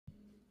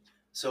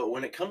So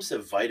when it comes to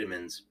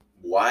vitamins,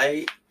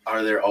 why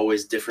are there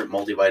always different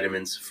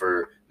multivitamins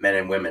for men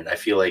and women? I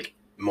feel like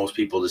most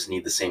people just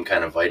need the same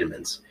kind of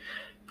vitamins.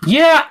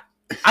 Yeah,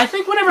 I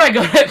think whenever I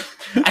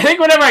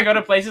go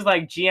to places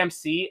like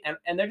GMC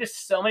and there are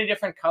just so many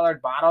different colored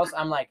bottles,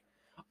 I'm like,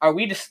 are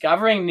we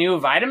discovering new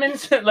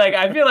vitamins? Like,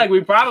 I feel like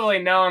we've probably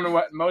known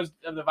what most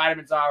of the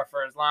vitamins are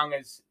for as long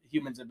as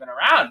humans have been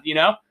around, you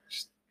know?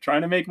 Just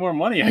trying to make more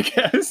money, I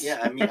guess. Yeah,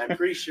 I mean, I'm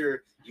pretty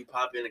sure you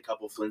pop in a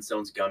couple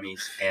Flintstones gummies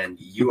and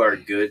you are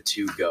good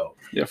to go.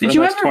 Yeah, for the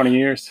next 20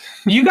 years.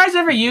 You guys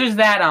ever use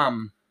that?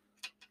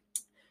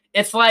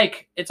 It's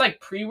like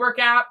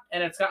pre-workout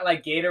and it's got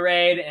like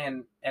Gatorade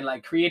and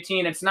like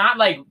creatine. It's not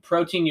like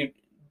protein you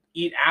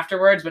eat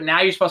afterwards, but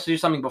now you're supposed to do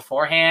something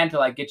beforehand to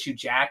like get you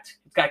jacked.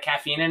 It's got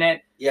caffeine in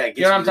it. Yeah, it gets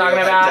you know what I'm talking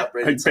about?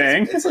 Right? Like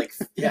Bang? It's like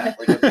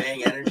a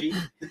Bang energy.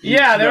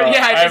 Yeah,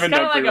 it's kind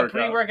of like a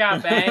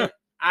pre-workout. pre-workout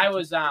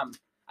Bang.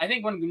 I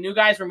think when new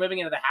guys were moving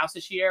into the house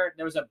this year,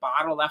 there was a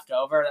bottle left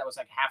over that was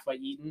like halfway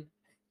eaten.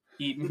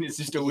 Eaten is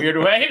just a weird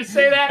way to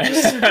say that.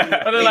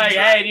 But they're like,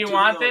 hey, do you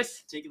want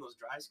this? Taking those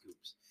dry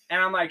scoops.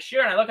 And I'm like,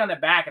 sure. And I look on the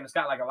back and it's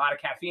got like a lot of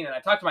caffeine. And I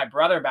talked to my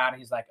brother about it.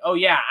 He's like, oh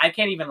yeah, I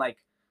can't even like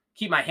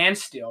keep my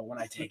hands still when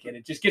I take it.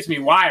 It just gets me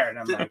wired. And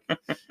I'm like,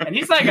 and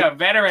he's like a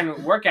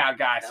veteran workout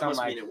guy. That so must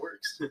I'm like, mean it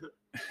works.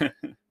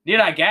 dude,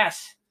 I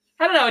guess.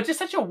 I don't know. It's just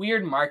such a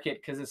weird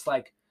market because it's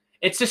like,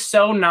 it's just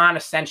so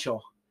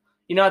non-essential.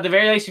 You know, at the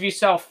very least, if you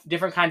sell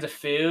different kinds of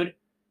food,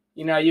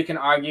 you know, you can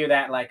argue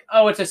that like,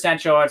 oh, it's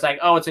essential. Or it's like,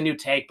 oh, it's a new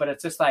take. But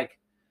it's just like,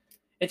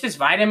 it's just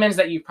vitamins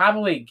that you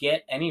probably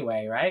get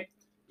anyway, right?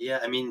 Yeah,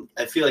 I mean,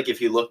 I feel like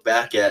if you look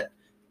back at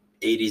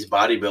 80s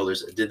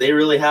bodybuilders, did they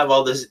really have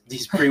all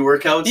these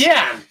pre-workouts?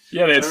 Yeah.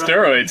 Yeah, they had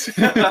steroids.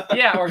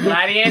 Yeah, or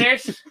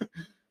gladiators.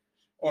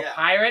 Or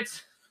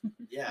pirates.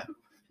 Yeah.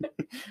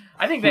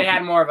 I think they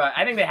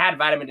had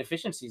vitamin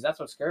deficiencies. That's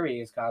what scurvy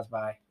is caused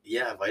by.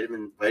 Yeah,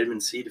 vitamin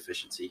C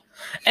deficiency.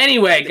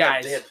 Anyway,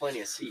 guys. They had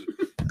plenty of C.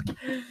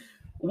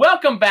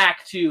 Welcome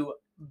back to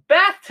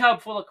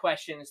Bathtub Full of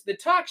Questions, the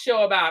talk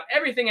show about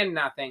everything and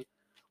nothing.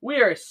 We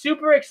are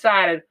super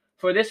excited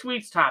for this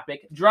week's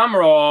topic. Drum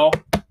roll.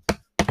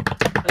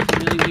 That's a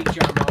really weak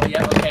drum roll.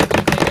 Yep, okay. 2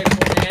 fingers,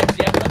 4 hands.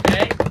 Yep,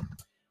 okay.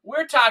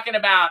 We're talking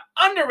about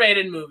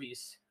underrated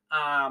movies.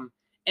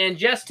 And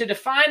just to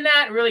define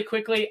that really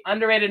quickly,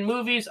 underrated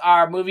movies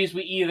are movies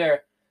we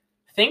either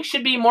think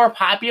should be more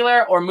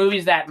popular or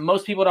movies that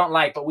most people don't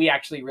like, but we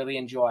actually really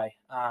enjoy.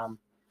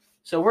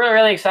 So we're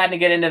really excited to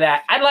get into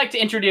that. I'd like to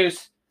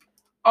introduce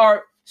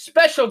our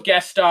special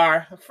guest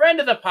star, a friend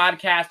of the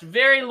podcast,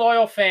 very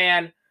loyal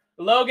fan,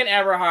 Logan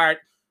Everhart.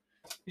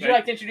 Would you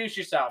like to introduce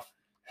yourself?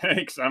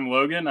 Thanks. I'm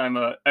Logan. I'm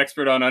an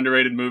expert on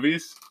underrated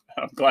movies.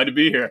 I'm glad to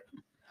be here.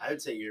 I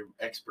would say you're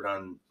expert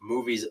on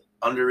movies,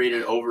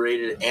 underrated,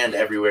 overrated, and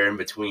everywhere in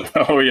between.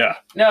 Oh, yeah.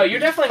 No, you're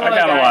definitely one of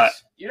the got a guys. lot.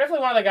 You're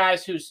definitely one of the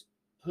guys who's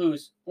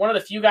one of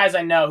the few guys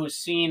I know who's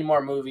seen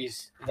more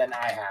movies than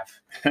I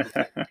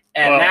have.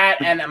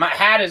 And my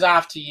hat is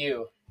off to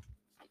you.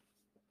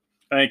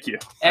 Thank you.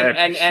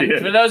 And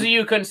for those of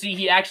you who couldn't see,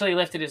 he actually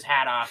lifted his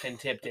hat off and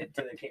tipped it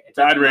to the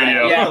Bad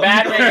radio. Yeah,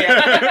 bad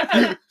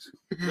radio.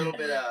 A little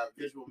bit of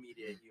visual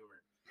media humor.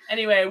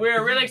 Anyway,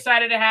 we're really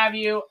excited to have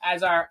you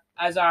as our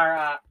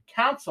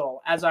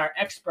counsel, as our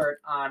expert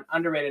on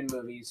underrated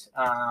movies.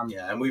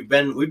 Yeah, and we've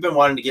been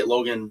wanting to get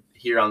Logan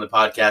here on the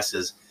podcast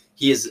as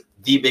he is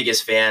the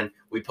biggest fan.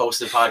 We post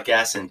the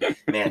podcast and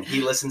man,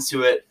 he listens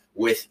to it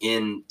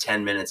within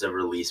 10 minutes of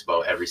release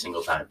about every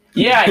single time.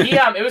 Yeah,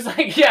 it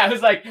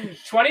was like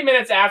 20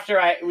 minutes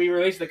after we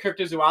released the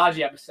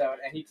cryptozoology episode,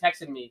 and he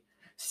texted me,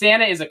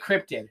 "Santa is a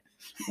cryptid,"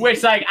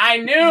 which like I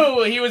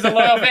knew he was a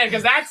loyal fan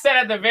because that's said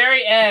at the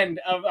very end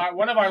of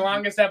one of our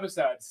longest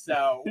episodes.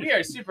 So we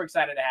are super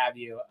excited to have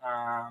you.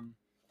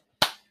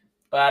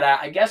 But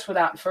I guess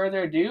without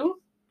further ado,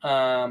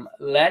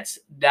 let's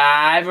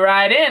dive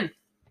right in.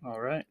 All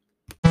right.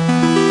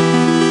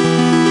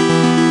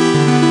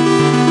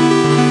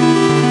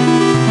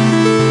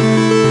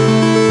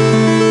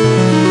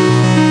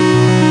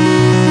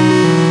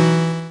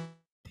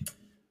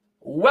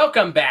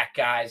 Welcome back,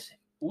 guys.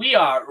 We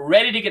are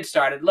ready to get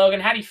started. Logan,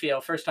 how do you feel?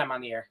 First time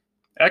on the air.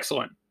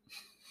 Excellent.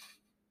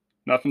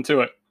 Nothing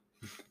to it.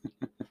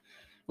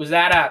 Was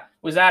that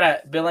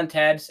a Bill and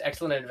Ted's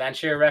Excellent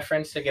Adventure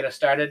reference to get us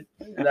started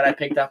that I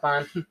picked up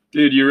on?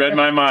 Dude, you read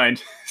my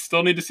mind.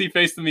 Still need to see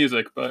Face the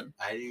Music, but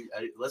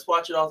let's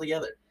watch it all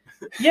together.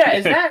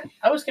 Yeah,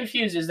 I was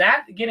confused. Is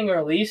that getting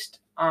released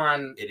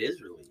on? It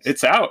is released.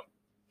 It's out.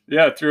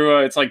 Yeah, through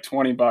it's like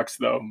 $20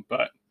 though,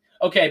 but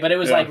okay, but it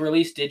was like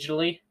released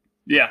digitally.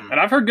 Yeah, and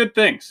I've heard good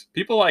things.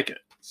 People like it,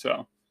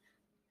 so.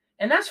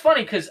 And that's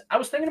funny because I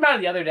was thinking about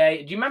it the other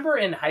day. Do you remember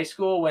in high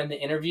school when The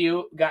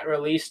Interview got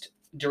released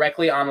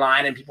directly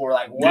online and people were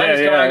like, "What is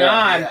going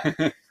on?"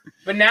 Yeah.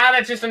 But now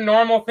that's just a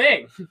normal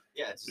thing.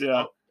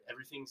 Yeah,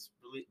 everything's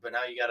released, but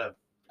now you gotta,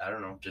 I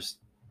don't know, just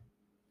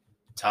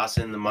toss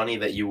in the money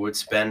that you would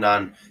spend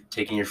on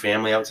taking your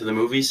family out to the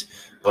movies,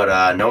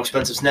 but no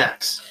expensive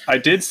snacks. I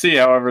did see,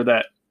 however,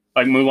 that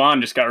like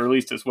Mulan just got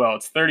released as well.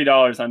 It's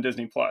 $30 on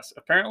Disney Plus.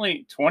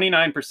 Apparently,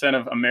 29%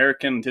 of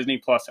American Disney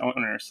Plus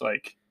owners,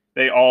 like,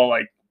 they all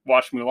like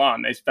watch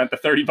Mulan. They spent the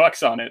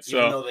 $30 on it.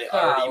 Even So though they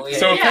already paid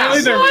So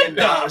apparently they're- $1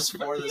 million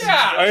for this.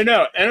 Yeah. I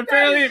know, and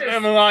apparently That is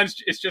just-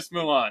 Mulan's it's just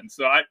Mulan.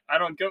 So I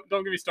don't get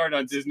me started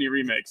on Disney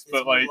remakes, It's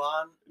but like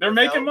Mulan they're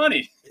making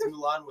money. It's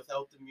Mulan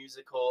without the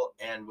musical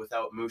and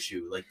without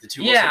Mushu, like the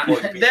two Yeah, most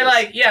important pieces. they're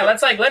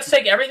like, let's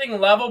take everything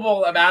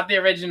lovable about the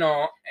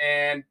original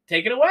and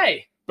take it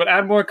away. But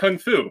add more kung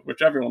fu,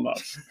 which everyone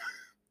loves.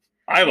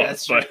 I love,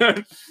 that's but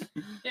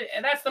Yeah,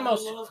 and that's the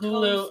most I love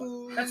Hulu.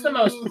 Kung Fu. That's the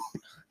most.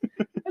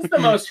 That's the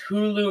most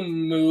Hulu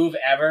move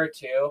ever,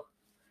 too.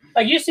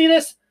 Like, you see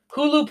this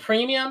Hulu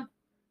Premium,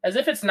 as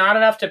if it's not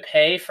enough to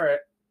pay for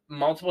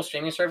multiple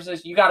streaming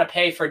services. You got to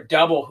pay for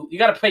double. You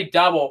got to pay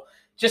double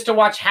just to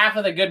watch half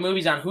of the good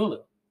movies on Hulu.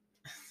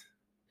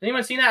 Has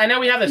anyone seen that? I know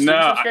we have the student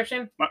No,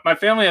 subscription. my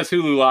family has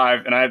Hulu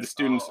Live, and I have the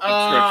student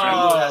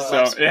Oh.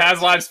 subscription. So it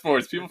has live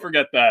sports. People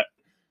forget that.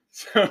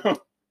 So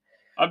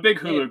I'm a big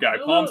Hulu guy.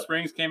 Hulu- Palm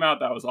Springs came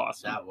out. That was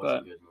awesome. That was But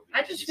a good movie.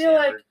 I Did just you see feel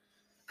like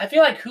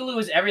Amber? Hulu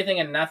is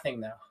everything and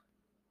nothing, though.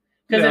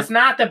 Because Yeah. it's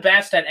not the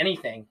best at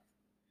anything.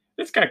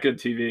 it's got good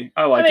TV.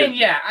 I like I mean, it.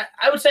 yeah,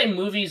 I would say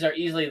movies are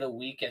easily the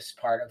weakest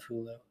part of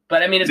Hulu.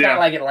 But, I mean, it's Yeah. got,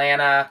 like,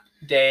 Atlanta,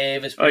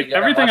 Dave is pretty Like good.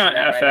 I'm everything on watching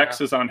that right FX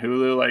now. is on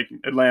Hulu, like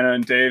Atlanta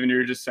and Dave, and you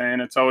were just saying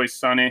It's Always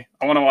Sunny.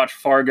 I want to watch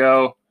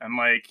Fargo and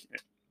like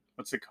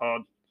what's it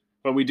called?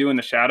 What We Do in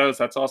the Shadows.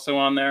 That's also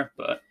on there.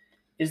 But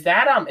Is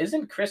that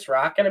isn't Chris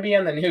Rock gonna be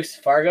on the new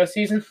Fargo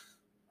season?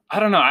 I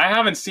don't know. I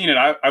haven't seen it.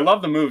 I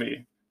love the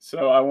movie,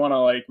 so I want to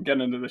like get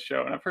into the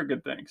show, and I've heard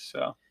good things.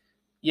 So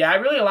Yeah,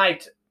 I've really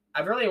liked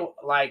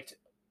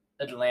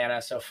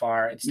Atlanta so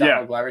far. It's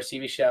Donald Glover's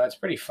TV show. It's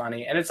pretty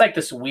funny. And it's like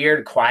this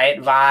weird quiet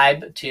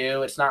vibe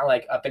too. It's not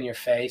like up in your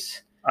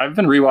face. I've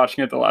been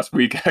rewatching it the last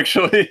week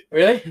actually.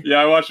 Really? Yeah,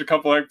 I watched a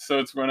couple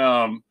episodes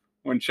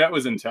when Chet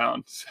was in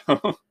town.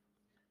 So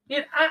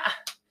Yeah,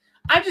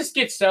 I just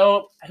get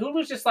so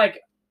Hulu's just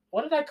like,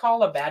 what did I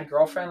call a bad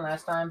girlfriend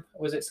last time?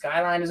 Was it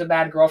Skyline is a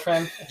bad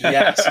girlfriend?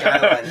 Yeah,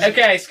 Skyline.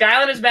 Okay,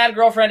 Skyline is a bad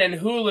girlfriend and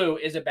Hulu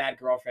is a bad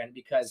girlfriend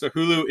because so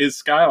Hulu is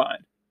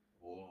Skyline.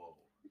 Whoa.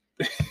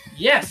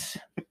 yes.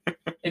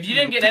 If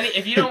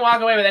you don't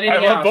walk away with anything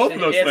I love else, both of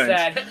those it's things.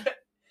 that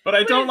But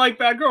I don't like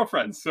bad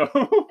girlfriends, so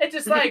it's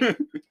just like,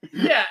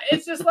 yeah,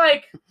 it's just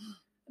like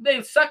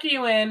they suck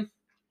you in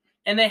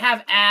and they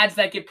have ads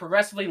that get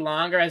progressively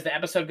longer as the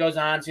episode goes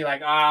on. So you're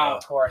like, oh,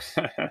 of course.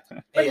 But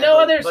Hey, no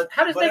but- others. but-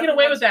 How does but they get every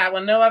away once- with that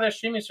when no other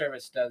streaming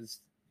service does?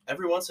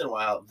 Every once in a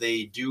while,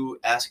 they do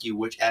ask you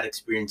which ad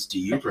experience do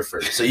you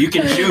prefer, so you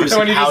can choose So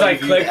when you how just like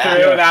view click the ad.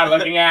 through without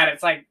looking at it,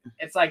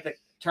 it's like the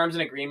terms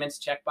and agreements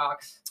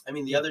checkbox. I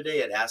mean, the other day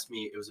it asked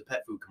me, it was a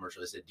pet food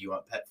commercial. I said, "Do you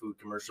want pet food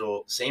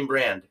commercial, same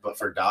brand, but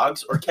for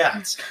dogs or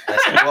cats?" And I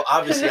said, "Well,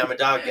 obviously I'm a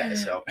dog guy,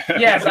 so."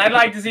 Yes, I'd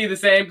like to see the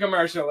same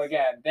commercial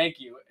again. Thank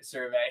you,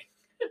 survey.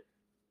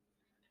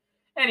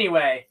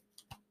 Anyway,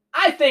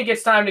 I think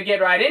it's time to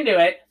get right into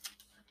it.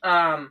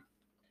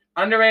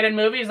 Underrated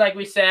movies, like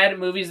we said,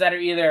 movies that are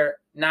either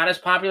not as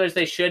popular as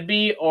they should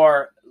be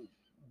or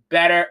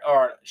better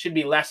or should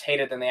be less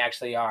hated than they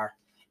actually are.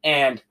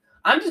 And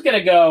I'm just going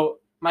to go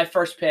my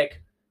first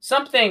pick,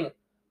 something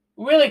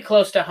really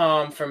close to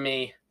home for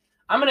me.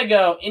 I'm going to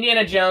go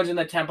Indiana Jones and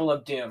the Temple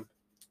of Doom.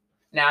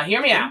 Now,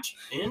 hear me out.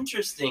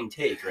 Interesting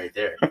take right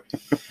there.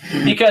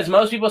 Because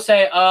most people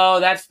say, "Oh,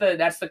 that's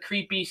the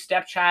creepy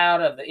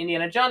stepchild of the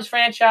Indiana Jones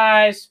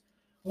franchise."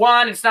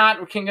 One, it's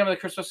not Kingdom of the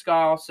Crystal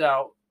Skull,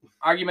 so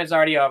argument's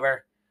already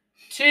over.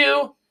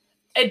 Two,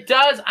 it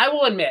does. I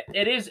will admit,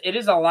 it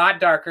is a lot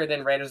darker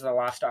than Raiders of the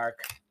Lost Ark.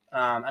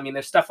 I mean,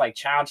 there's stuff like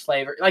child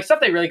slavery, like stuff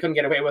they really couldn't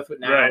get away with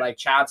now, Right. like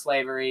child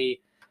slavery,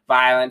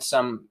 violence,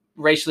 some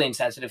racially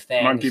insensitive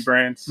things,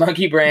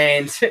 Monkey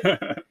brains.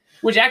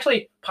 which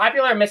actually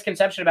popular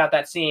misconception about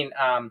that scene.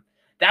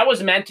 That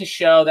was meant to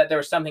show that there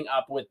was something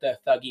up with the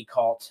Thuggy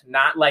cult,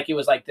 not like it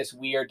was like this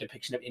weird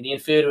depiction of Indian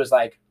food. It was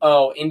like,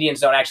 oh, Indians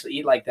don't actually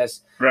eat like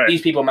this. Right.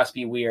 These people must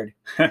be weird.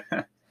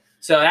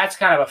 So that's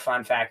kind of a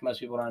fun fact most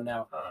people don't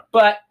know. Huh.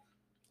 But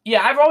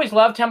yeah, I've always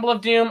loved Temple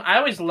of Doom. I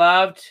always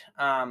loved,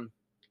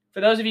 for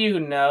those of you who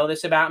know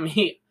this about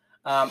me,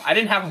 I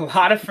didn't have a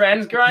lot of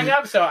friends growing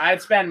up, so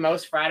I'd spend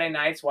most Friday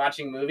nights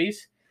watching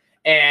movies.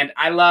 And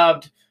I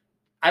loved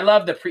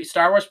the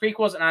Star Wars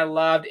prequels, and I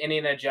loved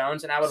Indiana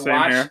Jones, and I would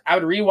Same here. I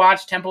would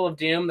rewatch Temple of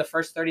Doom the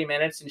first 30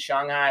 minutes in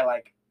Shanghai,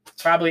 like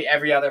probably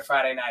every other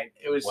Friday night.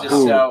 It was just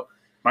Wow. so.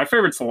 My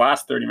favorite's the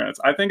last 30 minutes.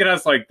 I think it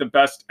has like the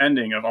best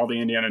ending of all the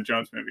Indiana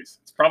Jones movies.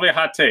 It's probably a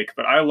hot take,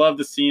 but I love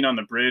the scene on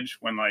the bridge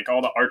when like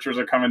all the archers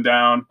are coming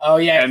down. Oh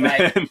yeah, And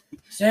like then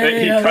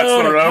say he hello cuts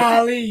the to rope.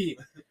 Kali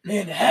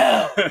in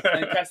hell,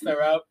 and cuts the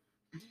rope.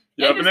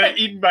 yep, And and just then like-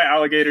 eaten by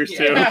alligators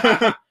too.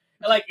 Yeah.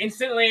 Like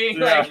instantly,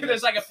 Yeah. like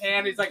there's like a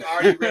pan, he's like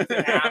already ripped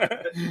in half.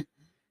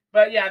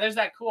 But yeah, there's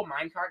that cool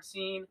minecart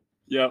scene.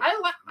 Yep.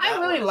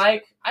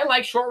 I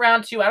like Short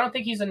Round too. I don't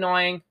think he's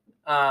annoying.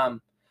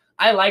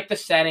 I like the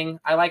setting.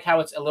 I like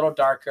how it's a little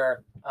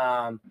darker.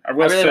 I I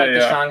will really say like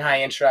the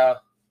Shanghai intro.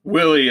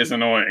 Willie is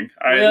annoying.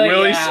 Willie,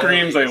 Willie yeah.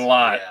 screams a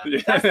lot.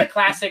 That's the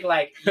classic,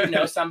 like, you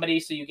know somebody,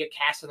 so you get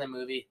cast in the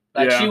movie.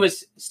 Like, Yeah. she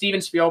was Steven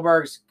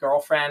Spielberg's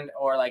girlfriend,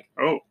 or, like,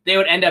 Oh, they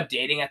would end up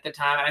dating at the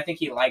time, and I think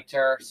he liked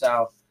her,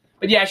 so.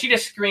 But, yeah, she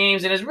just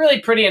screams and is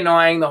really pretty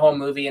annoying the whole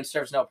movie and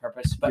serves no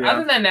purpose. But Yeah.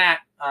 other than that,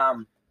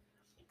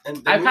 And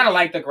the I kind movie- of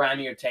like the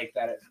grimier take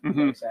that it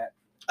looks at.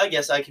 I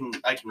guess I can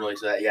relate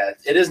to that. Yeah,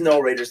 it is no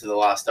Raiders of the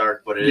Lost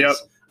Ark, but it Yep.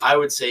 is. I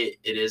would say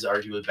it is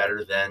arguably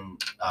better than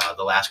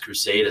the Last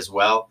Crusade as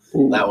well.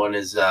 Ooh. That one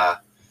is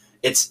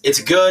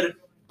it's good,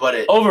 but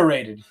it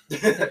Overrated.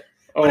 but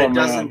Oh, it man.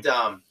 doesn't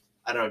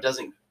I don't know, it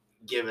doesn't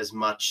give as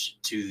much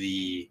to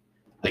the,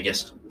 I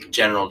guess,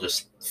 general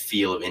just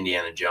feel of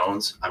Indiana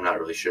Jones. I'm not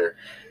really sure.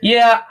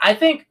 Yeah, I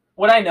think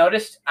what I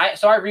noticed, I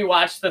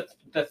rewatched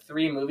the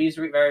three movies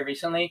very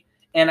recently,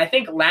 and I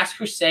think Last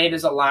Crusade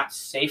is a lot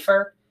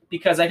safer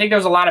because I think there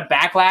was a lot of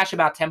backlash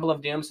about Temple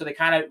of Doom, so they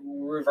kind of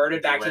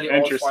reverted back to the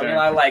old Interesting.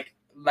 formula,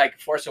 like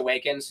Force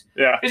Awakens.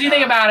 Yeah. Because you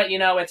think about it, you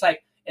know, it's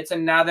like it's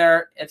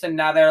another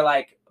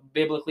like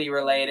biblically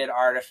related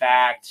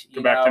artifact.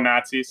 Go back to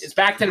Nazis. It's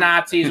back to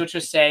Nazis, which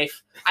was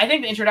safe. I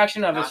think the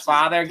introduction of his Nazis,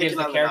 father picking gives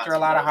the on the character a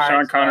Nazis lot of all the heart.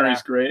 Sean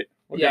Connery's great.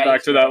 We'll Yeah, get back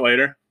he's to that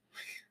later.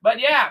 But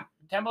yeah,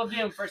 Temple of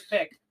Doom, first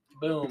pick.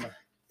 Boom.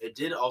 It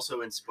did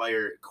also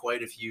inspire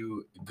quite a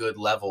few good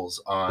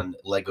levels on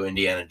Lego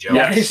Indiana Jones.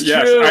 That is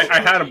Yes, true. I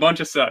had a bunch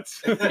of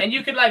sets. And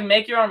you could like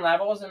make your own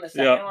levels in the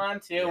second Yeah. one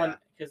too, Yeah.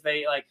 because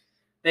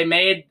they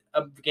made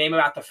a game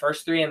about the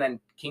first three, and then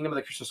Kingdom of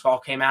the Crystal Skull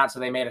came out,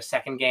 so they made a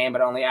second game,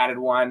 but only added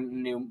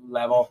one new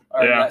level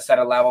or Yeah. set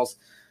of levels.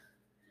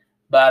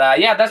 But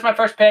yeah, that's my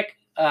first pick.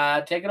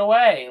 Take it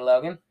away,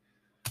 Logan.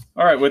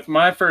 All right, with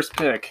my first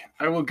pick,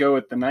 I will go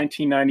with the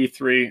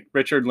 1993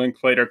 Richard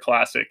Linklater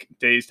classic,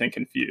 Dazed and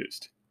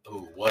Confused.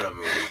 Ooh, what a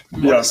movie.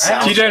 What Yeah, a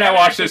sound- TJ and I I've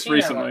watched actually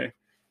this seen that one.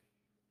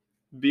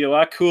 recently. Be a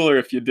lot cooler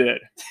if you did.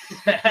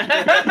 Wow,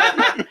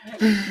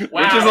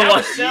 Which is a that lot.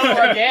 was so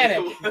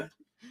organic.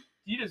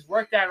 You just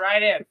worked that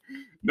right in.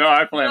 No, I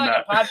You're planned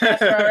like that. a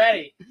podcaster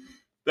already.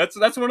 That's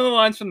one of the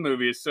lines from the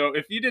movie. So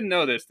if you didn't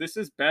know this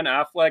is Ben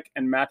Affleck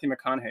and Matthew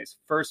McConaughey's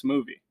first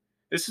movie.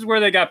 This is where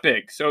they got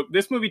big. So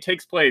this movie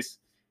takes place.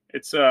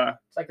 It's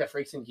It's like the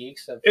Freaks and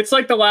Geeks of. It's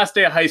like the last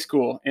day of high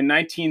school in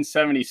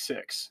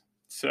 1976.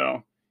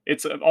 So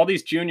it's all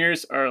these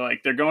juniors are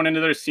like they're going into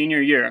their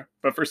senior year,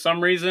 but for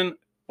some reason,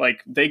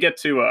 like they get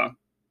to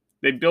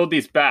they build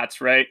these bats,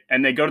 right?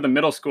 And they go to the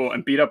middle school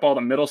and beat up all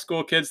the middle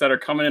school kids that are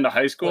coming into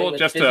high school Wait, with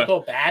just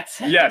physical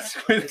bats. yes.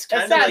 It's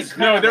That kind of sounds like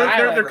No, they're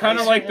violent, kind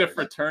of right? like the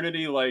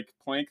fraternity like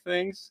plank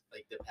things.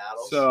 like the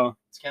paddles. So,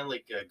 It's kind of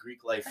like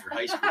Greek life for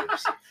high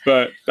schoolers.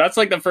 but that's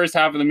like the first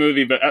half of the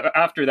movie. But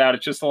after that,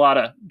 it's just a lot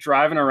of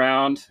driving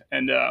around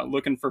and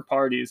looking for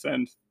parties,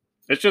 and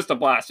it's just a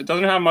blast. It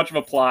doesn't have much of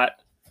a plot.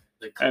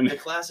 And- The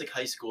classic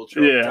high school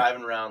trope, Yeah.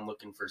 driving around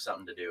looking for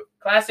something to do.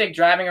 Classic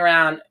driving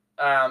around,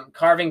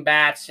 carving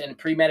bats, and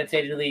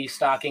premeditatedly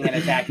stalking and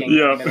attacking.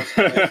 middle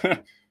schoolers. Yeah.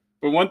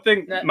 But one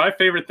thing, That- my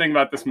favorite thing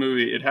about this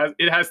movie, it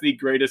has the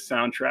greatest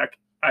soundtrack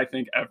I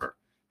think ever.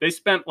 They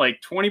spent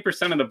like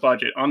 20% of the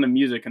budget on the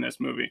music in this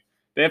movie.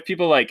 They have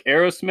people like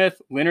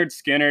Aerosmith, Lynyrd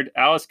Skynyrd,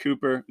 Alice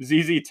Cooper,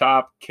 ZZ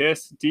Top,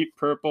 Kiss, Deep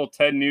Purple,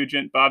 Ted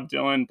Nugent, Bob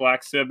Dylan,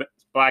 Black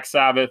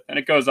Sabbath, and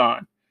it goes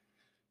on.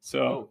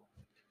 So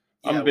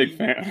Oh. I'm a big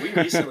fan. We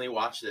recently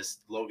watched this,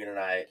 Logan and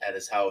I, at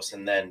his house,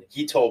 and then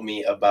he told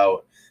me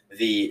about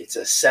it's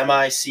a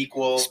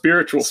semi-sequel.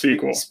 spiritual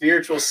sequel.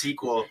 Spiritual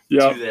sequel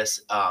Yep. to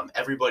this.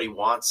 Everybody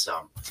Wants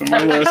Some. It's on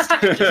my list.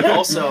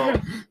 Also,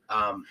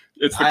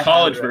 It's the I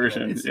college highly recommend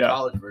version. it. It's the Yeah.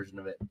 college version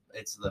of it.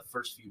 It's the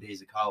first few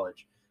days of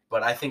college,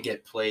 but I think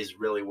it plays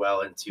really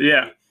well into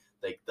Yeah.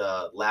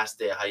 the last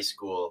day of high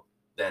school.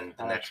 Then the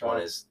College next one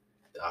life. is.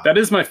 That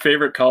is my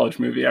favorite college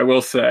movie, I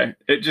will say.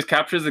 It just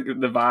captures the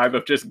vibe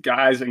of just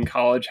guys in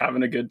college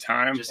having a good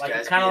time. Just Like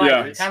guys kind of being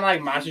like kids. kind of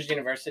like Monsters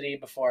University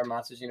before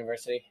Monsters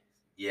University.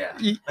 Yeah.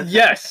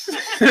 Yes.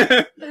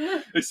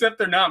 Except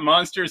they're not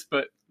monsters,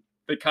 but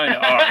they kind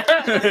of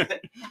are.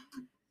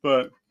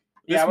 But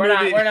Yeah, this we're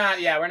movie-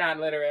 not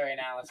literary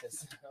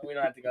analysis. We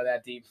don't have to go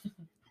that deep.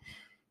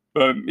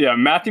 But yeah,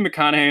 Matthew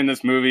McConaughey in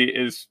this movie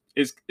is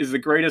the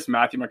greatest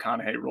Matthew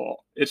McConaughey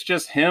role. It's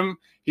just him.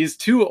 He's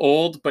too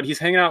old, but he's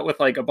hanging out with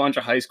like a bunch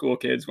of high school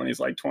kids when he's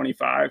like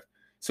 25.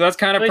 So that's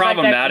kind of So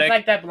problematic. He's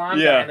like that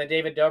blonde Yeah. guy in the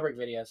David Dobrik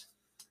videos.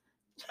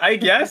 I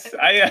guess.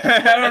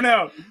 I don't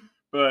know.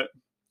 But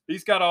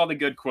he's got all the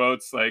good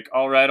quotes like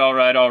all right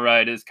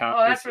is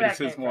that's where that is his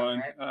came from,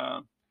 one.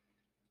 right?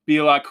 Be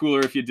a lot cooler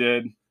if you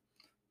did.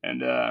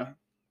 And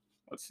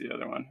what's the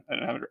other one? I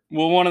don't have it.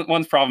 Well,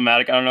 one's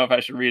problematic. I don't know if I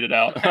should read it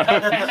out.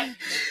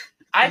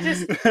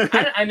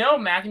 I know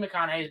Matthew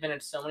McConaughey has been in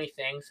so many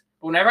things,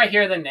 but whenever I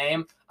hear the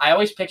name, I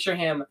always picture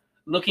him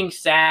looking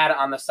sad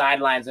on the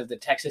sidelines of the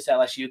Texas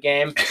LSU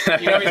game.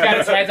 You know, he's got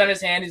his hands on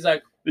his hand. He's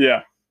like,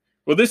 Yeah.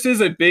 Well, this is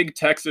a big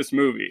Texas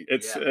movie.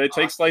 It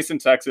takes place in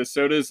Texas.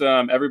 So does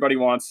Everybody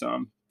Wants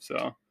Some.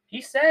 So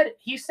he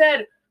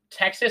said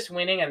Texas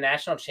winning a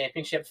national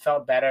championship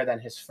felt better than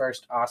his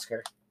first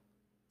Oscar.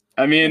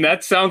 I mean,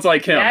 that sounds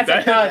like him. That's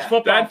a college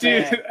football that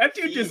dude, fan. that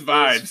dude He just is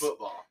vibes.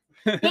 football.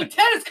 Big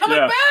Ten is coming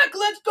Yeah. back.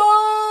 Let's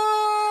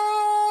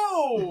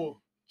go.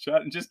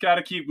 Just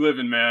gotta keep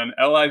living, man.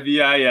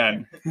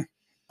 LIVIN.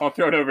 I'll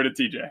throw it over to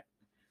TJ.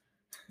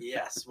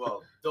 Yes,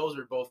 well, those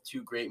are both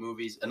two great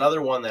movies.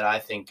 Another one that I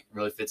think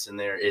really fits in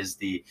there is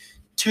the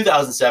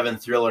 2007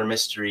 thriller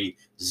mystery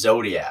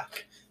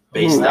Zodiac,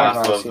 based Ooh, off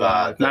I've of seen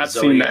that. the Not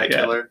seen that Zodiac yet.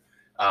 Killer.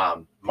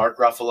 Mark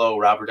Ruffalo,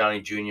 Robert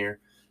Downey Jr.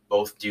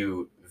 both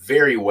do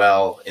very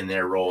well in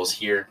their roles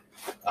here.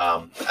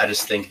 I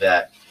just think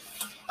that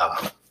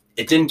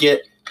it didn't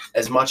get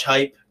as much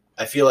hype.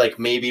 I feel like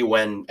maybe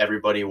when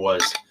everybody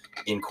was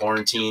in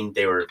quarantine,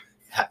 they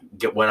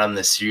went on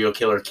the serial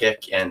killer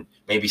kick, and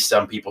maybe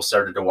some people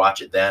started to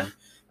watch it then,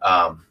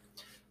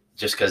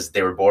 just because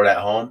they were bored at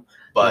home.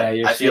 But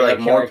Yeah, I feel like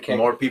serial killer kick.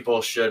 more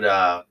people should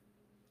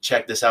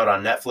check this out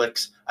on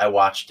Netflix. I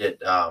watched it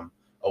a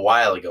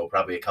while ago,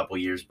 probably a couple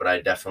years, but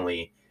I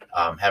definitely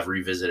have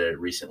revisited it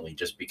recently,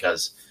 just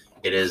because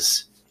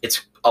it's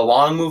a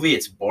long movie.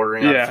 It's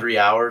bordering on 3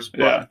 hours, but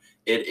Yeah.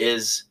 it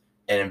is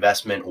an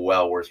investment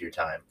well worth your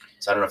time.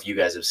 So I don't know if you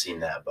guys have seen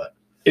that, but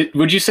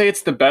Would you say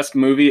it's the best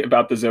movie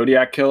about the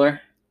Zodiac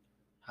Killer?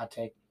 Hot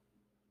take.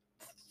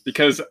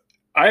 Because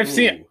I've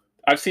Ooh.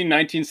 seen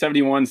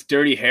 1971's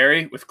Dirty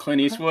Harry with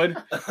Clint Eastwood,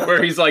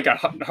 where he's like a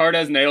hard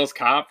as nails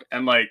cop,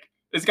 and like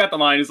it's got the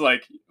line is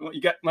like,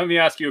 let me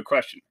ask you a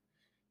question.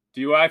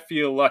 Do I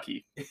feel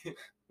lucky?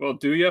 Well,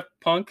 do you,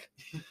 punk?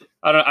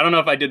 I don't know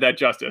if I did that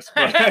justice,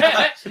 but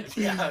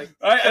yeah,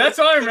 that's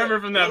all I remember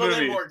from that A little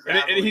bit movie. more And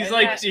gravel. he's And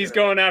like that's he's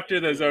true. going after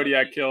the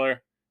Zodiac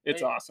Killer.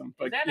 It's Wait, awesome.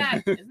 But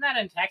Isn't that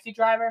in Taxi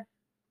Driver?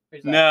 Or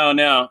is that-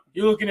 no.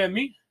 You looking at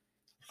me?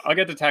 I'll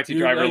get to Taxi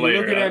Dude, Driver are you later.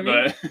 looking at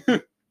me?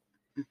 But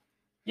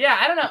Yeah,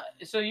 I don't know.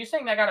 So you're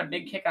saying that got a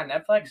big kick on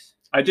Netflix?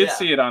 I did Yeah.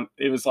 see it on.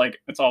 It was like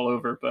it's all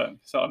over, but I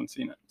still haven't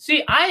seen it.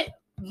 See, I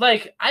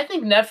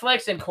think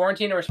Netflix and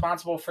quarantine are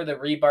responsible for the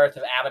rebirth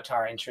of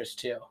Avatar interest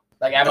too.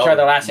 Like Avatar: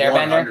 The Last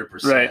Airbender.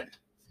 100%. Right.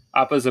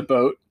 Appa's a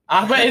boat.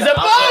 Appa is a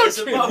Appa is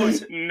a boat.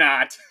 boat.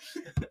 Not.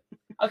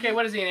 Okay,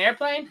 what is he? An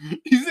airplane?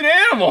 He's an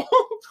animal.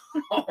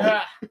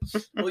 Uh,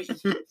 Well,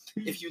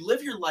 if you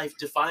live your life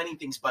defining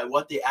things by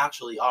what they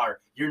actually are,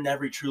 you're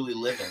never truly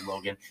living,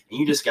 Logan. And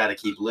you just got to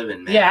keep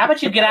living, man. yeah, how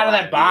about you get out of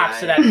that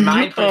box so that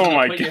mind Oh prison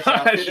my you put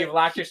yourself, gosh. you've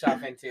locked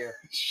yourself into?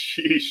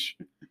 Sheesh.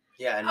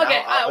 Yeah, and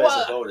Okay, now Appa well,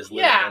 is a boat is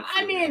living Yeah, rent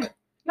I free, mean, man.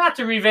 not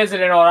to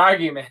revisit an old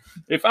argument.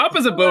 If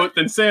Appa's a boat,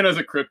 then Santa's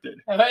a cryptid.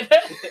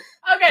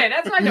 Okay,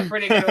 that's like a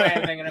pretty good way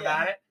of thinking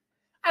about it.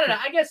 I don't know.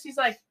 I guess he's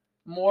like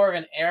more of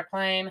an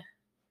airplane,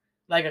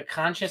 like a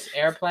conscious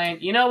airplane.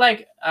 You know, like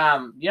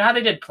you know how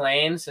they did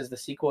Planes as the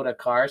sequel to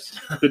Cars?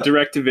 The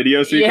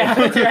direct-to-video sequel. Yeah,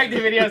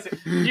 direct-to-video.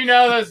 You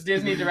know those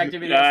Disney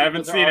direct-to-video. Yeah, I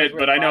haven't sequels are seen always it,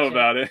 but worth I know watching.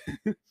 about it.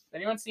 Has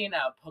anyone seen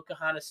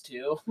Pocahontas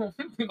 2?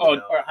 Oh,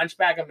 Or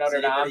Hunchback of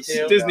Notre Has anybody Dame seen,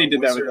 2? Disney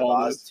did that with Wizard of all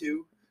Oz those.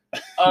 too?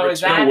 Oh,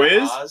 is Return that of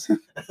Wiz? Oz?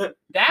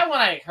 that one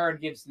I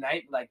heard gives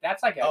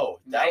that's like a Oh,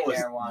 that was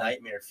nightmare one.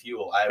 nightmare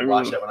fuel. I Ooh.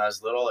 watched it when I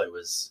was little. It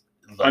was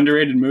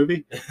Underrated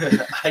movie.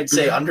 I'd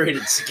say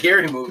underrated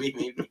scary movie,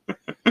 maybe.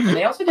 And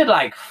they also did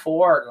like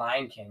 4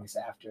 Lion Kings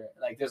after it.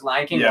 Like there's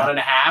Lion King Yeah.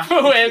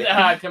 1.5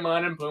 with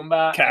Timon and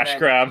Pumbaa. Cash and then-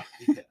 grab.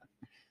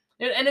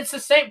 And it's the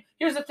same.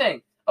 Here's the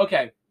thing.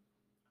 Okay.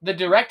 The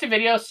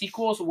direct-to-video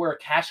sequels were a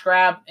cash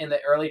grab in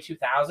the early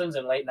 2000s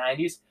and late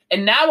 90s.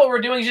 And now what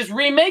we're doing is just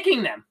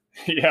remaking them.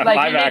 Yeah, Like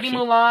live you're action.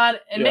 making Mulan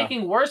and Yeah.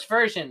 making worse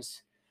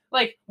versions.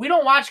 Like we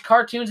don't watch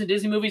cartoons and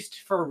Disney movies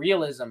for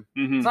realism.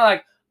 Mhm. It's not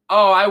like,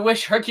 oh, I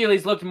wish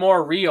Hercules looked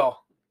more real.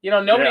 You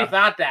know, nobody Yeah.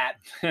 thought that.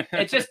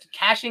 It's just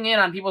cashing in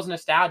on people's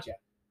nostalgia.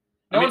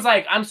 No I mean- one's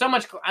like, I'm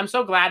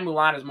so glad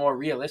Mulan is more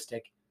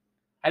realistic.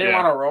 I didn't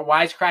Yeah. want a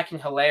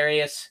wisecracking,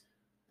 hilarious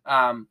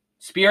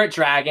spirit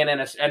dragon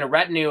and a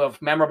retinue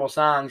of memorable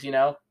songs, you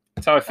know?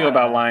 That's how I feel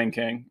about Lion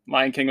King.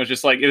 Lion King was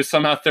just like it was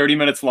somehow 30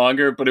 minutes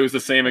longer, but it was the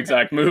same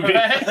exact movie.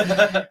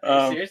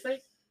 Seriously?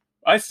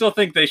 I still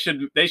think they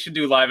should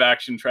do live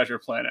action Treasure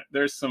Planet.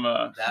 There's some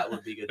That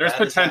would be good. There's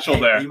That is- potential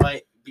hey, there. We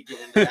might be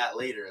getting into that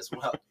later as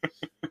well.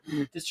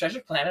 Does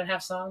Treasure Planet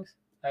have songs?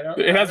 I don't.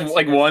 it I has haven't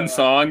like seen it one so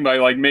song by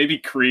like maybe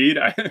Creed.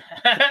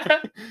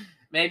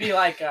 Maybe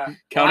like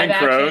Counting live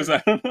Crows.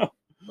 Action, I don't know.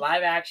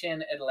 live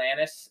action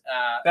Atlantis.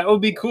 That would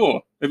be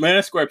cool.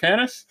 Atlanta Square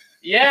Panis?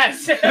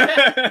 Yes.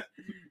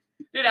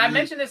 Dude, I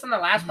mentioned this on the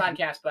last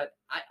podcast, but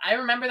I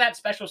remember that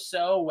special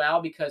so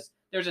well because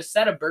there's a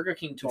set of Burger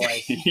King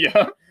toys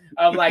Yeah.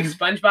 of like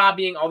SpongeBob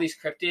being all these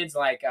cryptids,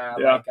 like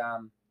Yeah.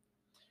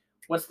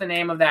 what's the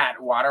name of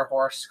that water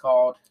horse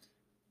called?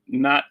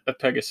 Not a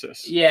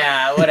Pegasus.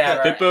 Yeah,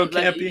 whatever.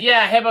 Hippocampus? Like,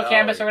 yeah,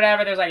 hippocampus Oh, or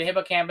whatever. There's like a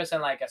hippocampus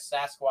and like a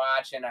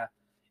Sasquatch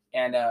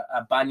and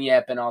a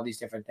bunyip and all these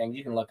different things.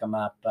 You can look them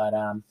up, but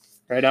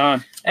Right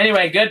on.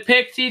 anyway, good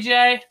pick,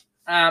 TJ.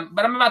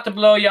 But I'm about to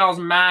blow y'all's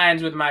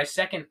minds with my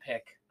second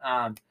pick.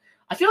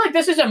 I feel like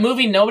this is a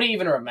movie nobody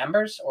even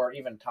remembers or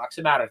even talks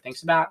about or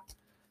thinks about.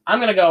 I'm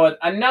going to go with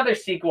another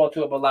sequel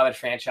to a beloved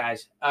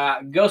franchise,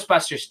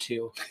 Ghostbusters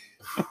 2.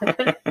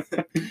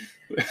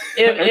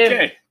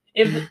 Okay.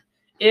 If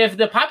if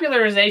the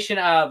popularization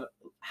of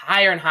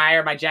Higher and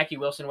Higher by Jackie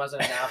Wilson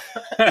wasn't enough,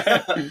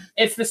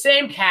 it's the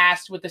same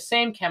cast with the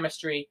same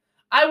chemistry.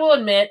 I will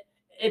admit,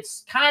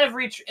 it's kind of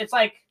it's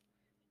like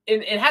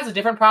it has a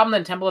different problem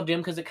than Temple of Doom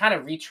because it kind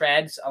of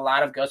retreads a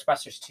lot of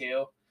Ghostbusters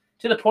 2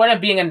 to the point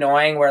of being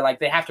annoying, where like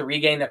they have to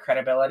regain their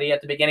credibility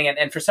at the beginning,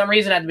 and for some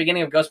reason at the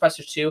beginning of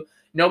Ghostbusters 2,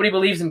 nobody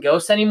believes in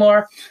ghosts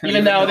anymore,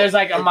 even though there's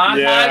like a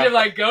montage of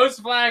like ghosts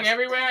flying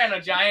everywhere and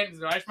a giant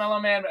marshmallow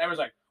man, but everyone's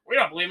like, we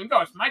don't believe in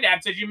ghosts. My dad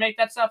said you make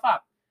that stuff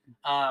up.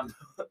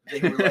 They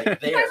were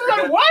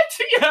like, what?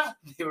 Yeah.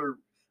 They were,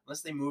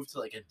 unless they moved to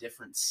like a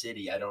different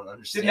city. I don't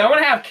understand. Did no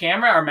one have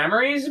camera or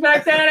memories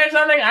back then or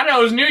something? I don't know.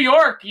 It was New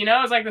York, you know.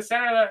 It was like the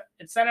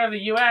center of the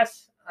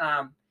U.S.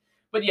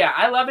 But yeah,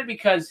 I love it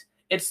because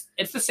it's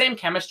the same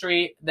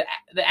chemistry.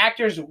 The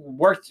actors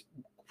worked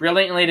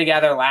brilliantly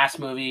together last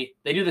movie.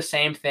 They do the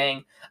same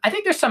thing. I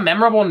think there's some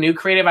memorable new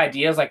creative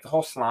ideas, like the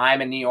whole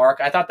slime in New York.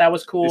 I thought that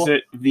was cool. Is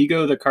it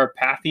Vigo the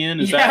Carpathian?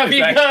 He's in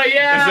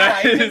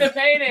the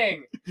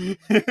painting.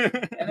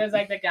 And there's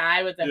like the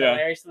guy with the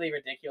hilariously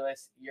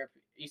ridiculous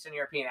Eastern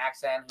European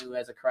accent who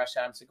has a crush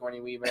on Sigourney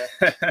Weaver.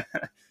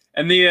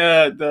 And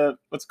the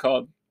what's it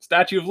called?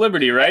 Statue of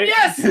Liberty, right?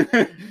 Yes.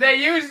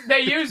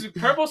 They use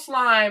purple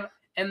slime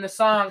and the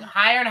song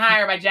Higher and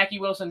Higher by Jackie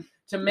Wilson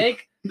to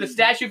make the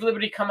Statue of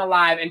Liberty come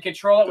alive and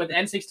control it with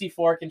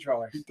N64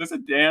 controllers. Does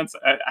it dance?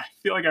 I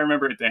feel like I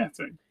remember it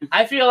dancing.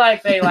 I feel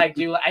like they like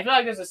do. I feel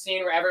like there's a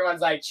scene where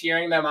everyone's like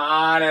cheering them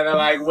on and they're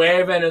like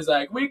waving. It's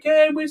like we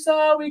came, we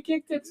saw, we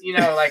kicked it. You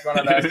know, like one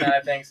of those kind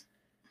of things.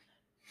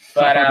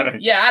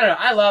 But yeah, I don't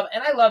know.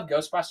 I love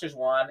Ghostbusters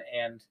 1,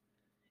 and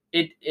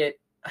it.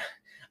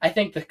 I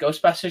think the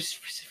Ghostbusters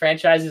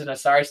franchise is in a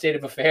sorry state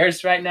of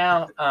affairs right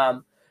now.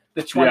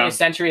 The 20th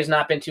century has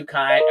not been too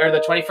kind, or the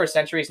 21st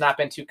century has not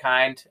been too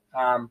kind.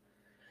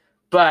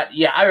 But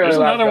yeah, I really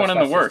love another one in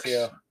the works.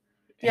 Too.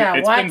 Yeah,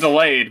 it's been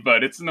delayed,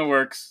 but it's in the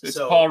works. It's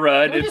Paul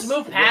Rudd. Can we just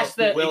move past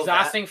the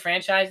exhausting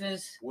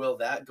franchises? Will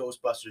that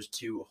Ghostbusters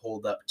 2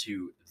 hold up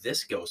to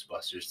this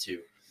Ghostbusters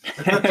 2?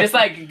 Just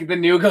like the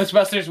new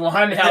Ghostbusters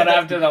 1 held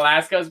up to the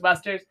last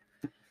Ghostbusters?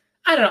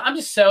 I don't know. I'm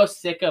just so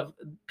sick of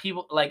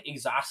people like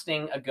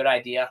exhausting a good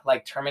idea.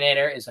 Like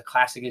Terminator is a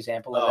classic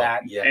example of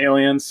that. Yeah.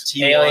 Aliens.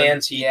 T1,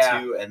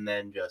 T2, and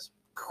then just...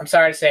 I'm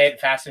sorry to say it,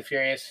 Fast and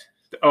Furious.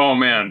 Oh,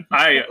 man.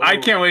 I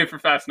can't wait for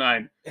Fast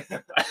 9.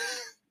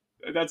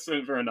 That's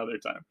for another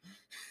time.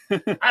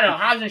 I don't know.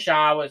 Hobbs and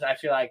Shaw was, I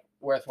feel like,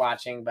 worth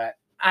watching, but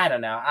I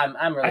don't know.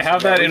 I'm really... I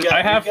have that in...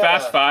 I have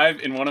Fast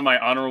 5 in one of my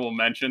honorable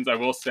mentions, I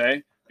will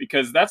say.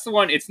 Because that's the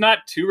one, it's not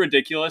too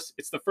ridiculous.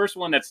 It's the first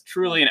one that's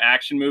truly an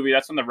action movie.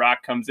 That's when The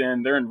Rock comes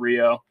in. They're in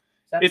Rio.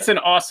 It's an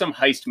awesome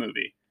heist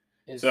movie.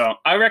 So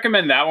I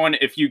recommend that one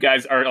if you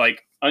guys are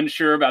like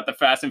unsure about the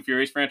Fast and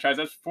Furious franchise.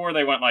 That's before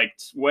they went like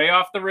way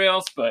off the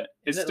rails, but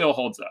it still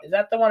holds up. Is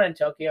that the one in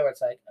Tokyo where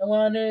it's like, I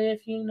wonder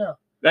if you know?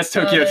 That's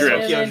Tokyo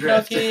Drift.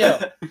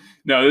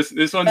 No,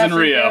 this one's in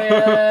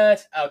Rio.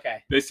 Okay.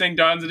 They sing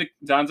Danza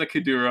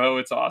Kuduro.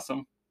 It's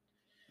awesome.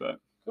 But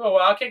cool.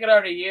 Well, I'll kick it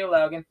over to you,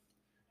 Logan.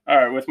 All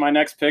right, with my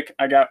next pick,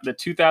 I got the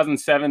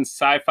 2007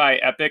 sci-fi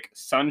epic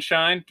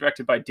Sunshine,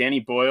 directed by Danny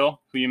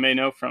Boyle, who you may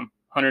know from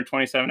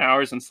 127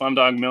 Hours and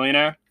Slumdog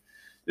Millionaire.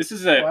 This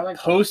is a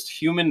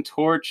post-Human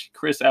Torch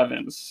Chris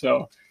Evans,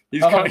 so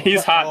he's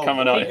hot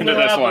coming up into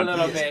this one. A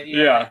little bit,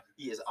 yeah.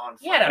 He is on fire.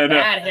 He had a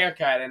bad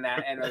haircut in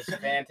those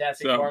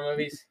Fantastic Four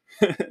movies.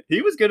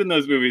 He was good in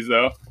those movies,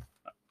 though.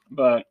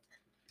 But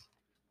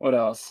what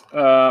else?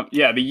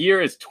 The year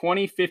is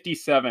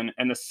 2057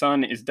 and the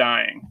sun is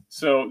dying.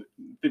 So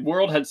the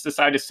world has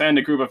decided to send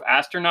a group of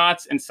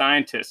astronauts and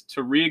scientists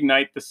to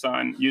reignite the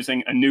sun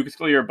using a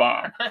nuclear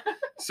bomb.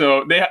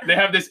 So they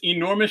have this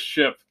enormous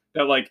ship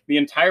that like the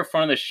entire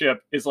front of the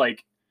ship is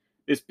like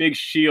this big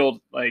shield,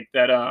 like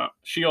that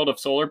shield of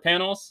solar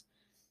panels.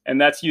 And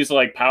that's used to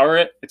like power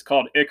it. It's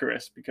called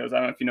Icarus because I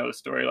don't know if you know the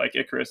story. Like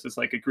Icarus is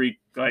like a Greek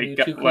like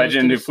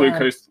legend who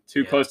flew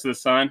too close to the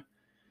sun.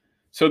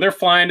 So they're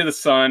flying to the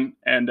sun,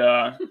 and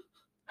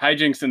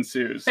hijinks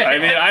ensues. I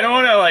mean, I don't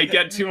want to like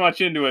get too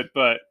much into it,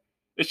 but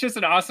it's just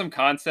an awesome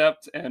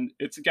concept, and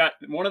it's got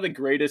one of the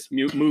greatest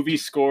movie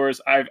scores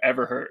I've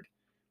ever heard,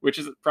 which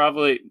is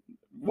probably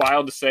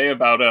wild to say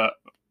about a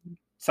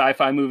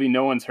sci-fi movie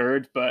no one's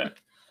heard, but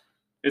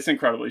it's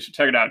incredible. You should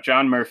check it out.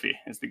 John Murphy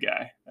is the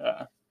guy.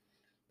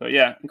 But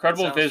yeah,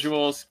 incredible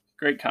visuals,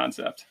 great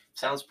concept.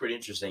 Sounds pretty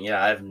interesting.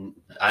 Yeah,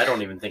 I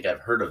don't even think I've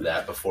heard of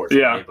that before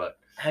today, but.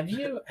 Have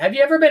you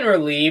ever been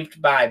relieved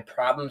by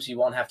problems you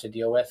won't have to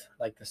deal with,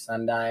 like the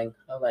sun dying?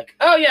 Like,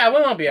 oh yeah, we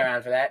won't be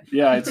around for that.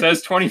 Yeah, it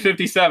says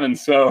 2057.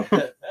 So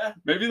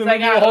maybe the movie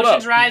will hold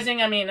Ocean's up.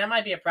 Rising. I mean, that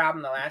might be a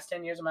problem the last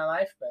 10 years of my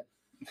life, but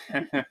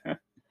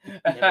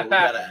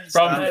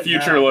problem for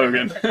future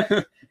Logan.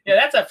 Yeah,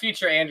 that's a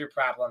future Andrew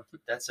problem.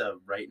 That's a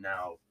right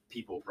now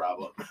people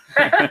problem.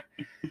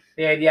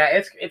 Yeah,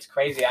 it's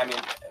crazy. I mean,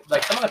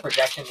 like some of the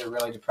projections are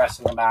really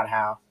depressing about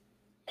how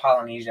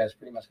Polynesia is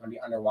pretty much going to be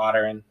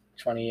underwater in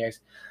 20 years.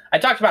 I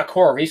talked about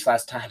coral reefs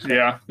last time.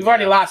 Yeah. We've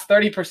already lost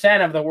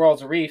 30% of the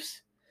world's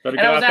reefs. Better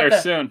get out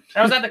there soon.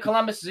 I was at the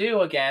Columbus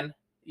Zoo again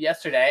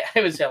yesterday.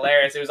 It was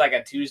hilarious. It was like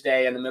a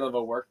Tuesday in the middle of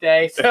a work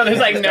day. So there's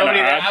like nobody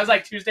there. I was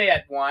like Tuesday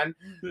at 1.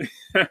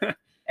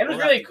 It was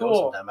really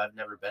cool. I've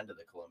never been to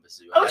the Columbus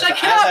Zoo. Oh, I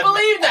cannot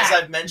believe that.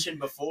 As I've mentioned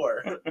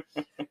before.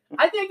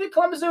 I think the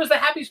Columbus Zoo is the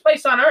happiest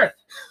place on earth.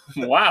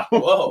 Wow.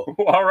 Whoa.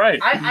 All right.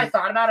 I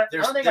thought about it.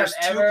 There's I don't think I've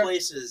two ever...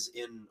 places,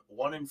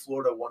 one in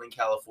Florida, one in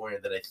California,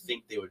 that I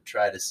think they would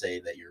try to say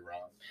that you're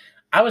wrong.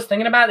 I was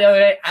thinking about it the other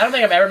day. I don't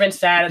think I've ever been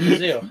sad at the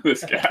zoo.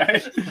 This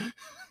guy.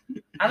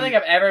 I don't think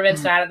I've ever been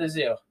sad at the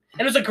zoo.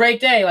 And it was a great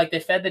day. Like,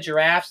 they fed the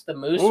giraffes. The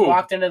moose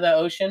walked into the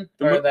ocean.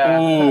 Into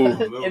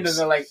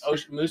the, like,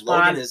 ocean moose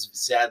pond. Logan is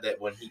sad that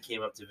when he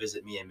came up to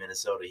visit me in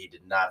Minnesota, he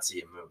did not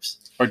see a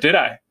moose. Or did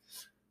I?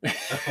 No,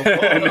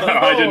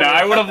 I did not.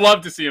 I would have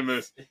loved to see a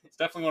moose. It's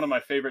definitely one of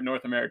my favorite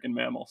North American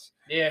mammals.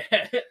 Yeah.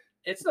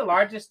 It's the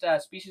largest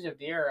species of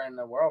deer in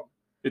the world.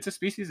 It's a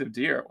species of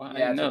deer. Wow, yeah, I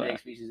didn't know it's a big that.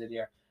 species of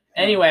deer.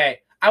 Anyway,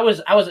 I was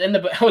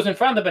in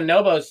front of the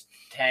bonobos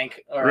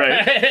tank.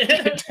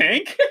 Right.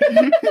 Tank?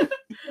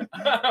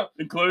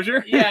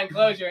 Enclosure? Yeah,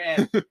 enclosure.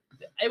 And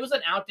it was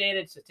an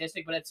outdated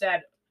statistic, but it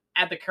said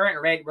at the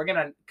current rate, we're going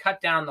to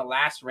cut down the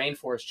last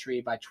rainforest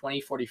tree by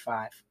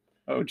 2045.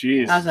 Oh,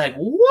 geez. I was like,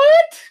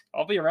 what?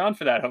 I'll be around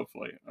for that,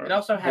 hopefully. Or It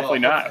also had... hopefully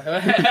not.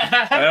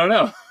 I don't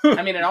know.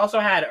 I mean, it also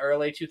had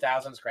early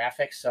 2000s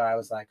graphics, so I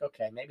was like,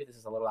 okay, maybe this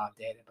is a little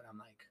outdated, but I'm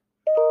like,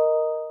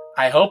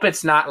 I hope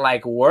it's not,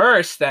 like,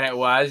 worse than it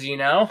was, you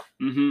know?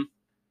 Mm-hmm.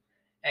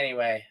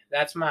 Anyway,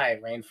 that's my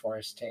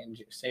rainforest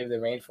tangent. Save the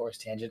rainforest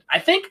tangent. I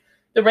think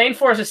the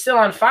rainforest is still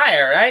on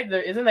fire, right?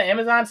 Isn't the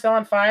Amazon still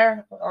on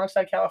fire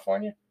alongside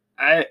California?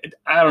 I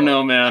don't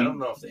know, man. I don't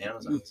know if the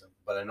Amazon is,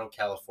 but I know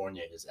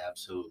California is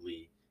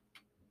absolutely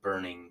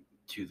burning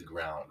to the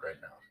ground right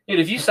now.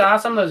 Dude, if you saw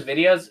some of those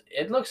videos,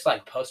 it looks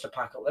like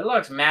post-apocalyptic. It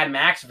looks Mad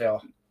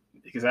Maxville.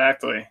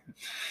 Exactly.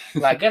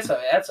 Like that's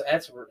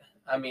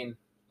I mean,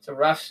 it's a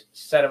rough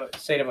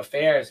state of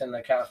affairs in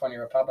the California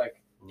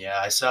Republic.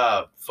 Yeah, I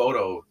saw a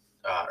photo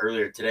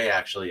earlier today,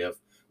 actually, of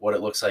what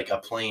it looks like, a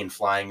plane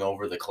flying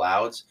over the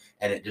clouds,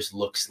 and it just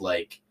looks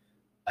like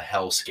a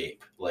hellscape.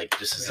 Like,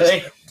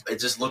 it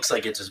just looks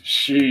like it's just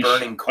Sheesh.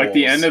 burning coals. Like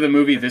the end of the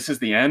movie, This Is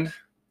the End?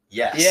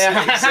 Yes,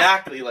 Yeah.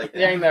 exactly like that.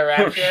 During the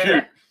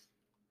rapture.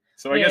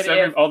 So I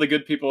guess all the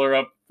good people are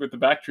up with the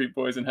Backstreet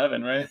Boys in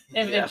heaven, right?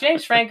 If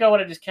James Franco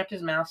would have just kept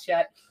his mouth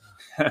shut,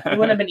 he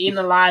wouldn't have been eaten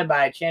alive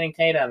by Channing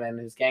Tatum and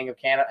his gang of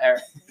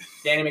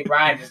Danny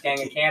McBride and his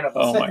gang of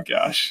cannibals. Oh my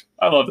gosh.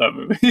 I love that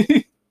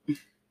movie.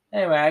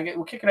 Anyway,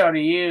 we'll kick it over to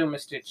you,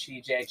 Mr.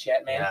 CJ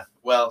Chetman. Yeah.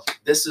 Well,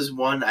 this is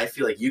one I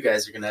feel like you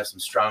guys are going to have some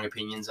strong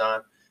opinions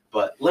on.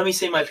 But let me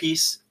say my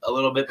piece a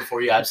little bit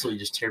before you absolutely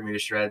just tear me to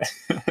shreds.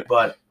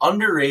 But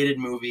underrated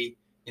movie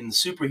in the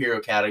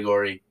superhero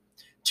category,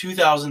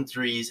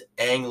 2003's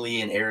Ang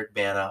Lee and Eric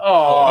Bana.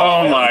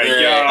 Oh my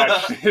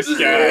gosh. This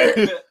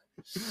guy.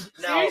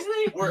 Now,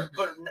 Seriously?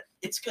 but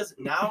it's because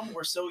now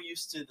we're so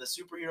used to the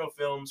superhero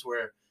films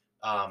where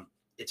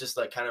it's just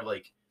like kind of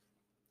like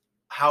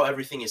how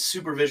everything is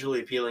super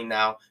visually appealing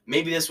now.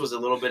 Maybe this was a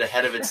little bit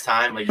ahead of its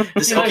time. Like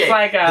this, he looks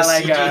like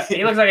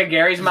he looks like a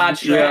Gary's Mod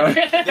Shrek.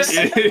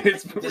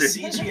 The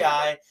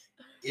CGI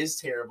is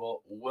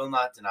terrible. Will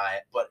not deny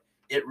it, but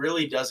it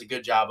really does a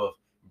good job of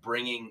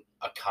bringing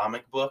a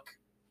comic book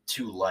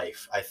to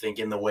life. I think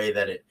in the way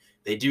that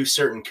they do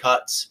certain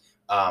cuts,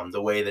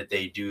 the way that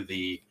they do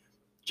the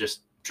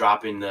just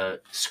dropping the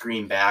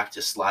screen back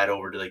to slide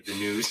over to like the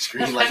news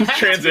screen, like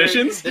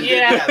transitions. The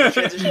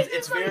transitions.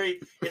 It's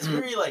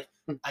very like,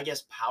 I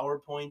guess,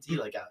 PowerPointy,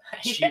 like a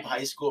cheap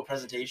high school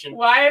presentation.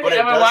 Why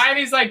are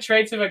these like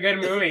traits of a good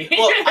movie?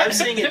 Well, I'm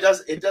saying it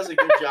does a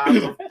good job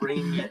of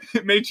bringing it.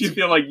 It makes you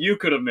feel like you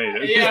could have made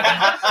it.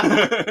 Yeah.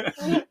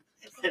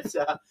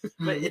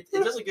 But it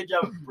does a good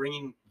job of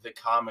bringing the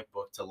comic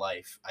book to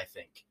life, I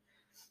think.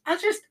 I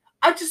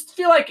just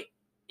feel like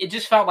it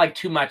just felt like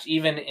too much,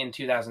 even in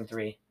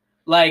 2003.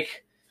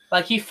 Like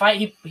he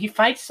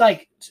fights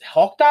like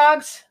Hulk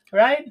dogs,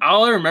 right?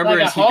 All I remember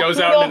Like is he goes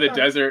out into the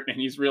desert and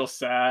he's real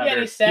sad.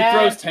 Yeah, he's sad. He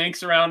throws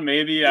tanks around,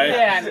 maybe.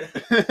 Yeah.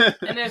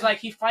 And there's like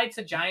he fights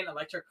a giant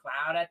electric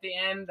cloud at the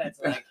end. That's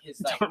like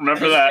his like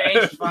remember that.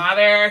 estranged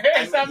father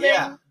or something.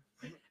 Yeah,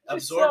 It's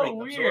absorbing,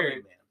 so weird.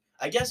 man.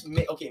 I guess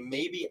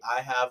maybe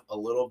I have a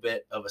little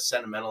bit of a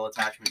sentimental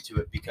attachment to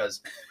it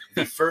because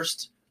the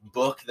first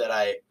book that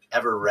I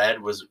ever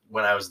read was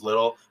when I was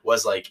little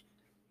was like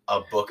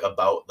a book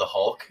about the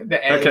Hulk.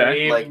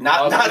 Okay. Like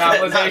not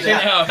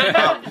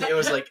novelization. it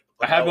was like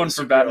I had one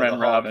for Batman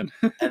and Robin.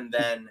 and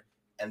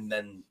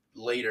then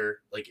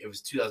later, like it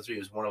was 2003, it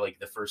was one of like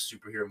the first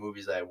superhero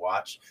movies that I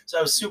watched. So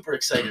I was super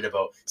excited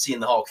about seeing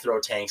the Hulk throw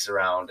tanks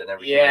around and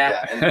everything like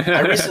that. And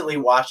I recently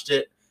watched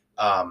it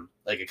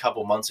like a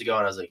couple months ago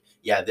and I was like,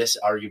 yeah, this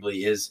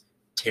arguably is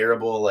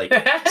terrible, like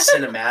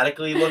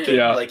cinematically looking.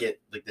 Yeah. Like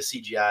the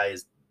CGI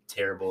is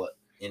terrible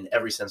in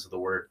every sense of the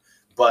word.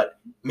 But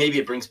maybe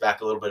it brings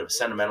back a little bit of a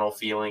sentimental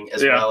feeling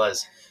as well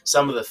as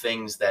some of the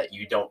things that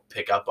you don't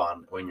pick up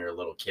on when you're a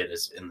little kid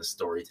is in the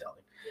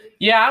storytelling.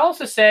 Yeah, I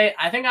also say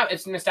I think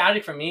it's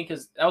nostalgic for me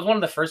because that was one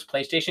of the first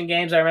PlayStation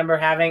games I remember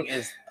having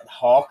is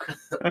Hulk,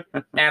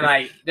 and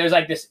like there's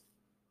like this.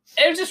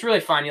 It was just really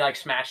fun. You like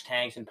smash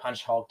tanks and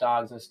punch Hulk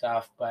dogs and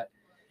stuff, but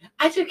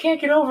I just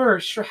can't get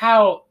over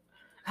how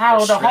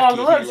the Hulk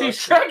looks. He's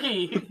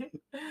Shrekky.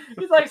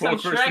 He's like some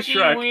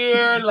Shrekky,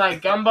 weird,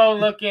 like Gumbo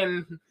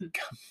looking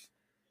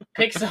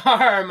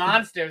Pixar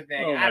monster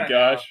thing. Oh my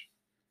gosh!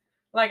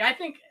 Like I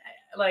think,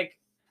 like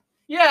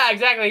yeah,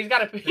 exactly. He's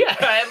got a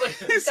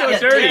He's so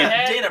dirty.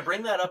 Dana,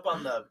 bring that up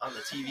on the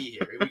TV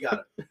here. We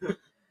got it.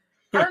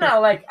 I don't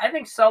know. Like I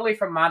think Sully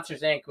from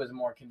Monsters Inc. was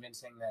more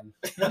convincing than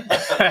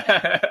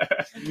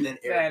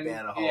Eric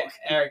Bana Hulk. Yeah,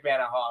 Eric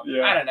Bana Hulk.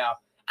 Yeah. I don't know.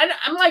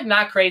 I'm like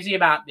not crazy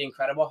about the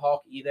Incredible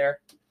Hulk either.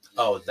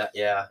 Oh, that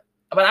yeah.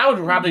 But I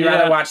would probably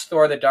rather watch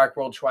Thor: The Dark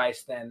World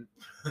twice than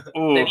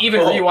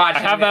even rewatch. I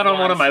have that on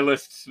one of my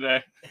lists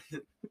today.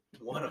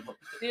 One of them.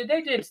 Dude,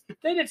 they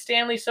did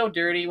Stanley so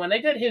dirty when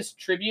they did his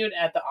tribute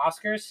at the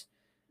Oscars.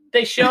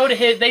 They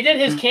did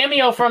his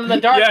cameo from the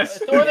Dark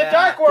Thor: The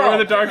Dark World. Thor: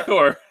 The Dark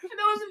Thor.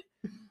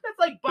 That's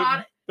like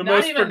the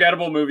most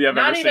forgettable movie I've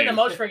ever seen. Not even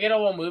the most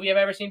forgettable movie I've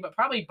ever seen, but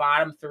probably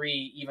bottom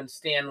 3 even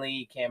Stan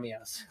Lee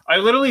cameos. I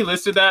literally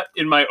listed that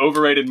in my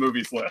overrated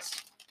movies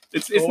list.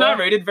 It's not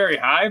rated very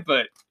high,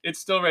 but it's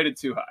still rated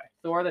too high.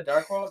 Thor: The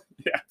Dark World?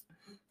 Yeah.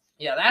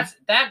 Yeah,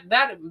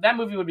 that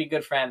movie would be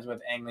good friends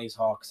with Ang Lee's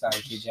Hulk. Sorry,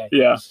 TJ.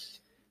 Yeah.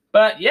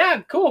 But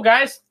yeah, cool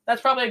guys.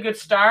 That's probably a good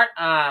start.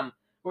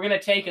 We're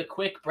gonna take a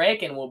quick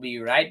break and we'll be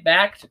right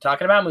back to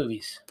talking about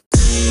movies.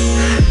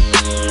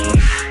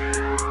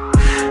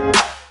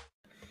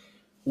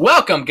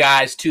 Welcome,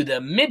 guys, to the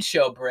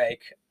mid-show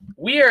break.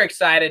 We are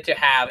excited to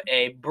have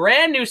a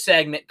brand new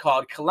segment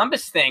called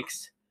Columbus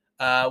Thinks,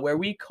 where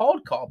we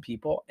cold call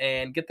people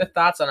and get their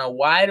thoughts on a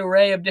wide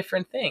array of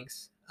different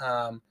things.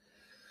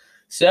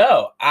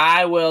 So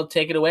I will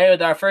take it away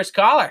with our first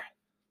caller.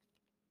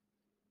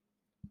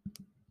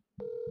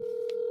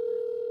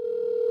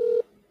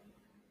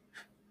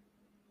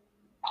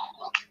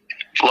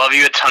 Love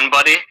you a ton,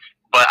 buddy,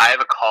 but I have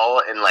a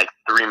call in like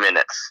 3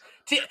 minutes.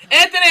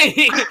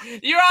 Anthony,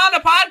 you're on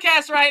the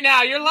podcast right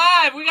now. You're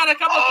live. We got a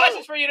couple of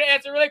questions for you to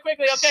answer really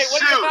quickly. Okay,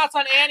 what are your thoughts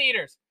on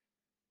anteaters?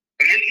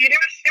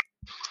 Anteaters?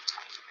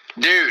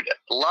 Dude,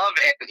 love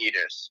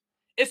anteaters.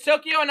 Is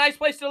Tokyo a nice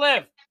place to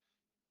live?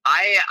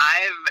 I've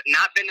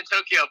not been to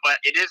Tokyo, but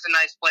it is a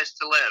nice place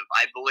to live.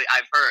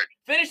 I've heard.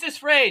 Finish this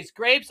phrase.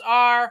 Grapes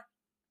are...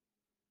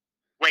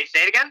 Wait,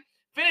 say it again?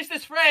 Finish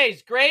this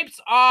phrase.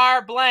 Grapes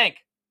are blank.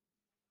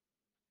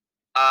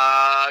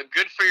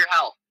 Good for your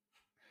health.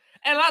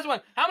 And last one.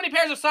 How many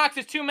pairs of socks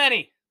is too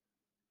many?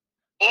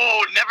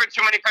 Oh, never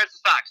too many pairs of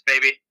socks,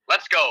 baby.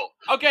 Let's go.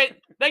 Okay.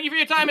 Thank you for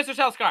your time, Mr.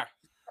 Selskar.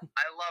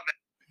 I love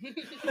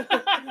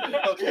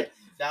it. Okay.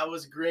 That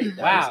was great.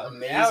 That was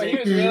amazing. He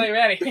was really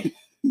ready.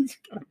 He's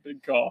got a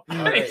big call.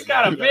 Right, He's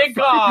got a big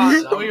call.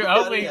 We were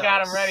hoping he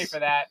got him ready for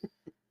that.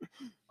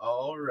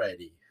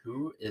 Alrighty.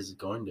 Who is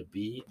going to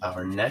be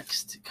our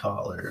next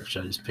caller?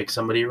 Should I just pick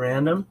somebody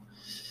random?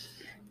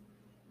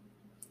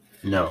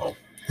 No.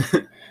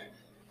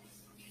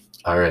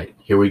 All right,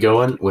 here we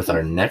go with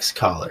our next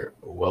caller.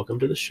 Welcome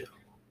to the show.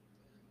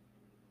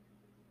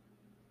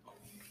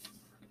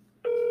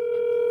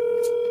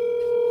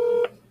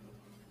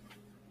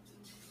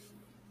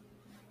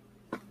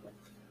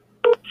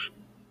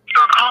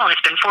 Your call has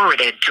been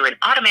forwarded to an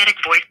automatic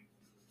voice.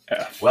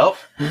 Well,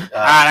 all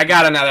right, I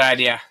got another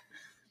idea.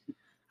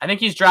 I think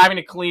he's driving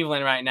to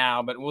Cleveland right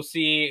now, but we'll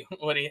see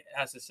what he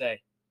has to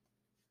say.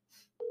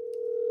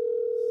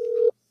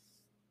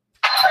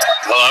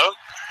 Hello?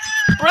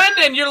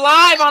 Brendan, you're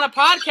live on a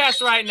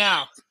podcast right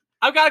now.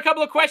 I've got a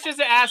couple of questions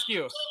to ask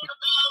you.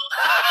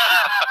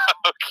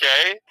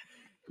 Okay.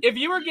 If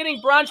you were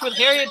getting brunch with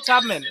Harriet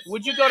Tubman,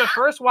 would you go to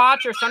First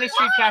Watch or Sunny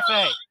Street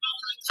Cafe?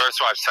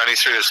 First Watch. Sunny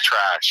Street is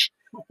trash.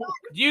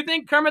 Do you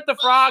think Kermit the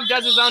Frog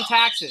does his own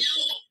taxes?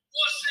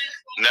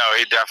 No,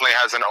 he definitely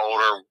has an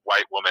older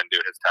white woman do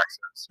his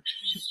taxes.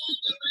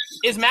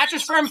 Is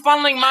Mattress Firm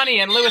funneling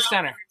money in Lewis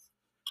Center?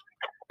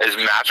 Is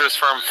Mattress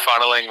Firm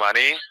funneling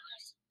money?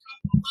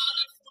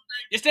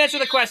 Just answer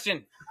the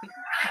question.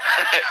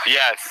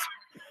 Yes.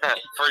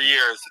 For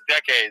years,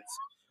 decades.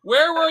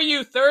 Where were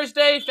you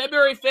Thursday,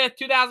 February 5th,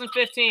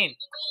 2015?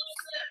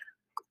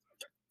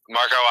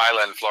 Marco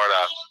Island,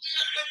 Florida.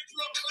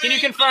 Can you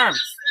confirm?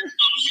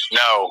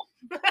 No.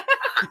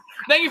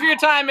 Thank you for your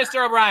time,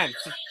 Mr. O'Brien.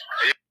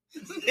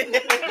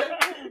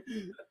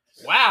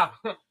 Wow.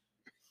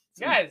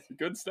 Guys.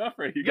 Good stuff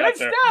right you Good got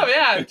there. stuff,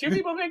 yeah. 2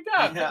 people picked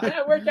up. Yeah.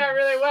 That worked out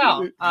really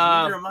well.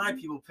 Neither of my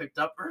people picked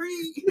up.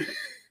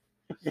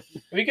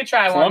 We could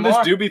try one Columbus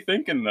more. do be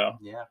thinking, though.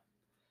 Yeah.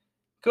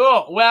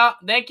 Cool. Well,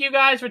 thank you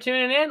guys for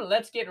tuning in.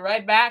 Let's get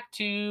right back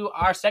to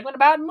our segment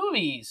about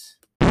movies.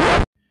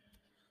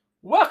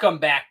 Welcome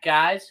back,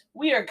 guys.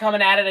 We are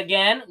coming at it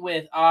again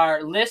with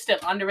our list of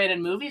underrated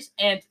movies.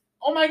 And,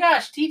 oh my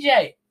gosh,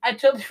 TJ, I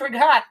totally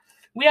forgot.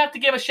 We have to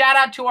give a shout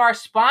out to our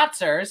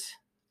sponsors.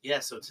 Yeah,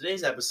 so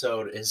today's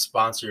episode is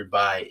sponsored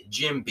by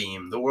Jim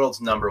Beam, the world's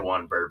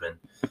 #1 bourbon.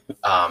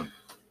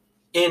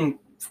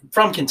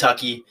 From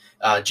Kentucky,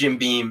 Jim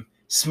Beam,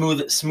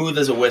 smooth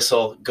as a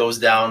whistle, goes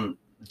down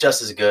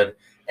just as good.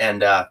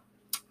 And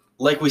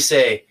like we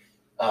say,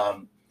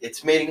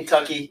 it's made in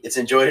Kentucky. It's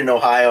enjoyed in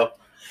Ohio.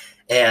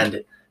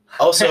 And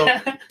also,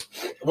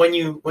 when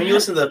you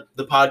listen to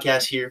the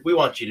podcast here, we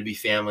want you to be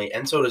family,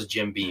 and so does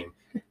Jim Beam.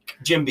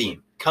 Jim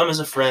Beam, come as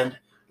a friend,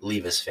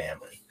 leave as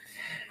family.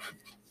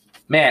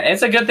 Man,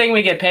 it's a good thing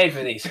we get paid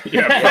for these.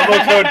 Yeah,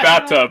 promo code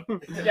bathtub.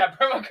 Yeah,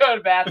 promo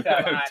code bathtub.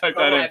 Type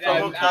that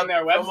in. On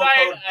their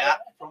website.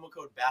 Promo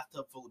code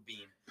bathtub full of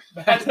beam.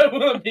 Bathtub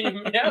full of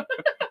beam. Yeah.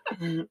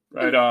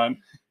 Right on.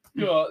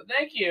 Cool.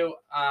 Thank you.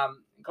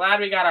 Glad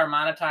we got our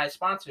monetized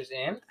sponsors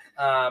in.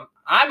 I'm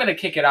going to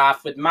kick it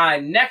off with my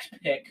next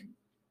pick.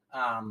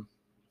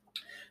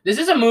 This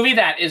is a movie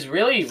that is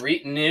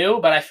really new,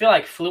 but I feel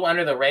like flew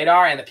under the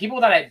radar, and the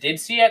people that did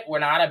see it were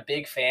not a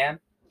big fan.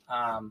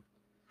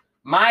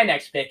 My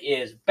next pick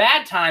is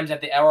Bad Times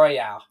at the El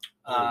Royale.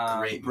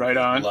 Great. Right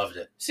on. Loved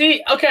it.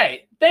 See,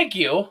 okay, thank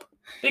you.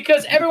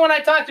 Because everyone I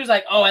talked to was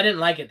like, oh, I didn't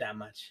like it that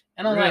much.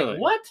 And I'm Really? like,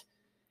 what?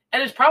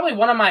 And it's probably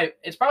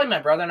my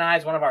brother and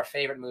I's one of our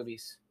favorite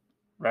movies.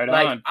 Right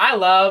Like, on.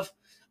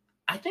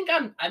 I think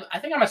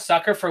I'm a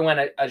sucker for when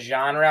a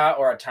genre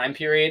or a time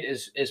period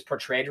is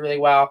portrayed really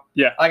well.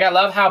 Yeah. Like, I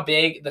love how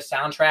big the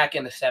soundtrack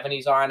in the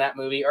 70s are in that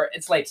movie, or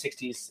it's late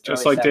 60s.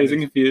 Just early like Dazed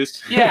and 70s.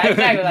 Confused. Yeah,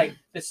 exactly. Like,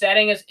 the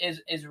setting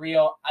is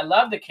real. I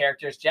love the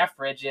characters. Jeff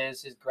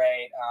Bridges is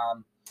great.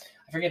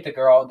 I forget the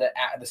girl,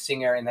 the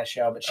singer in that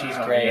show, but she's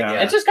great.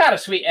 yeah. It's just got a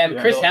sweet, and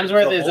Yeah. Chris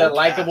Hemsworth The is a whole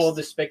likable, cast.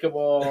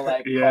 despicable,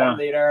 like Yeah. cult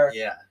leader.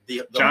 Yeah.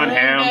 The John whole-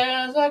 Hamm.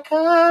 Yeah,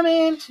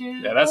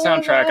 that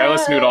soundtrack, I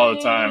listen to it all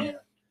the time.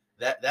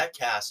 That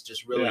cast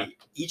just really, Yeah.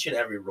 each and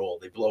every role,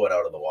 they blow it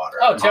out of the water.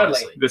 Oh, totally.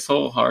 honestly. This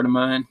whole heart of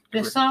mine.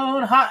 This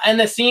own hot, and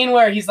the scene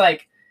where he's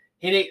like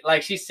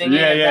she's singing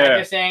Yeah, and yeah.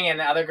 practicing, and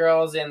the other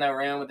girls in the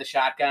room with the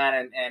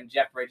shotgun, and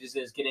Jeff Bridges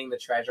is getting the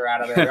treasure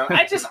out of the room.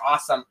 It's just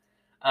awesome.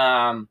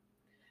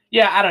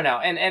 Yeah, I don't know,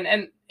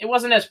 and it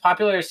wasn't as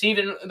popular received.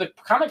 And the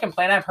common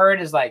complaint I've heard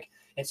is like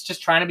it's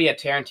just trying to be a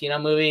Tarantino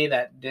movie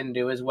that didn't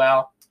do as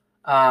well.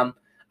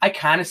 I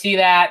kind of see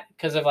that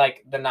because of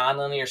like the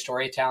nonlinear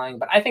storytelling,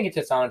 but I think it's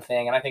its own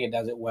thing, and I think it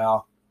does it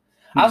well.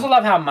 I also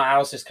love how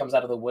Miles just comes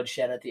out of the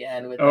woodshed at the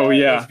end with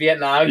his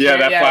Vietnam. Yeah,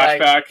 that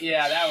flashback. Like,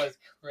 yeah, that was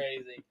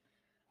crazy.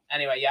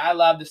 Anyway, yeah, I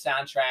love the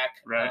soundtrack.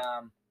 Right.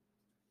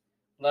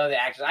 Love the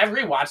actors. I've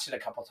rewatched it a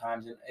couple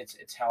times, and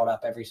it's held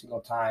up every single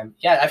time.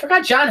 Yeah, I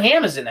forgot John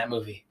Hamm is in that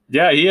movie.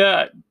 Yeah,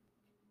 yeah.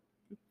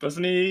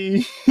 Doesn't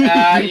he?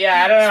 Yeah,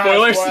 I don't know.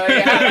 Spoilers? How to spoil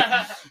it.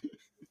 Yeah.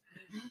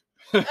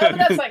 But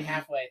that's like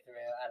halfway through.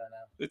 I don't know.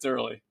 It's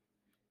early.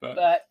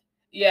 But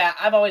yeah,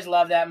 I've always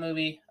loved that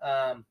movie.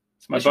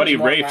 It's my Wish it buddy was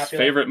more Rafe's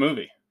popular. favorite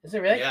movie. Is it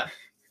really? Yeah.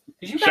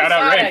 Because you Shout guys out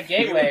saw it Rafe. at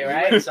Gateway, We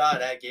right? went and saw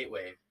it at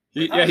Gateway.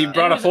 He and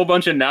brought it a was- whole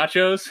bunch of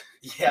nachos.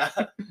 Yeah.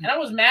 And I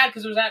was mad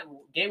because it was at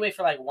Gateway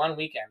for like one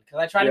weekend.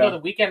 Because I tried to go the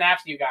weekend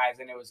after you guys,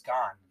 and it was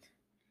gone.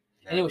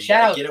 Anyway, You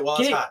shout gotta out. Get it while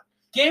it's hot.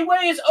 Gateway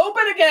is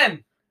open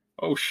again.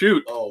 Oh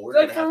shoot! Oh, we're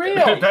Like, gonna for have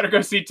real? to. Better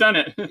go see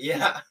Tenet.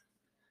 Yeah.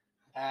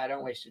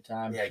 Don't waste your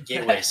time. Yeah.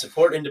 Gateway.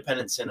 Support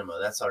independent cinema.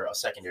 That's our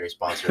secondary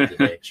sponsor of the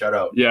day. Shout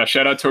out. Yeah,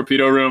 shout out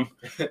Torpedo Room.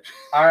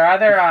 Our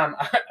other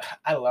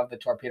I love the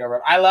Torpedo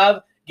Room. I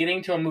love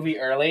getting to a movie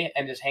early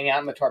and just hang out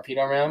in the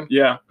Torpedo Room.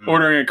 Yeah,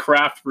 ordering a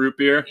craft root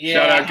beer. Yeah.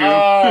 Shout out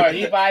Goop. Oh,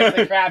 he buys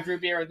the craft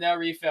root beer with no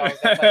refills.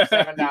 That's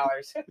like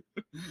 $7.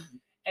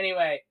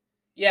 Anyway,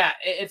 yeah,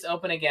 it's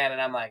open again,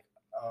 and I'm like,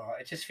 oh,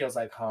 it just feels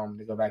like home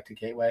to go back to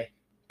Gateway.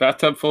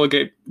 Bathtub full of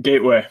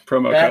Gateway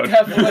promo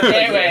Bathtub full of code.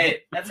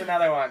 Gateway. That's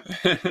another one.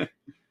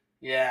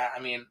 Yeah, I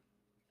mean,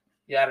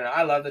 I don't know.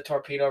 I love the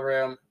Torpedo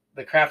Room.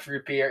 The craft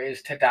root beer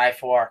is to die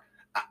for.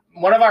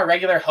 One of our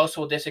regular hosts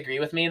will disagree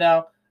with me,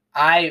 though.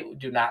 I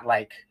do not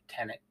like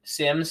Tenet.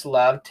 Sims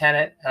loved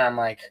Tenet, and I'm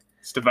like,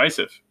 It's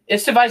divisive.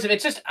 it's divisive.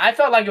 It's just I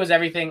felt like it was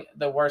everything,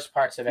 the worst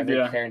parts of every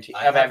Yeah. Tarantino.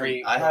 I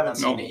haven't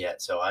seen No. it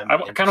yet, so I'm. I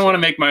kind of want to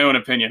make my own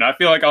opinion. I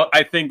feel like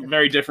I think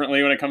very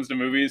differently when it comes to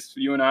movies,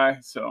 you and I.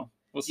 So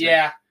we'll see.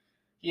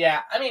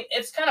 Yeah. I mean,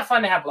 it's kind of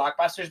fun to have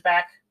blockbusters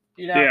back,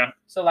 you know. Yeah.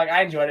 So like,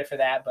 I enjoyed it for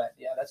that, but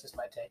yeah, that's just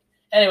my take.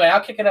 Anyway,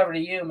 I'll kick it over to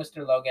you,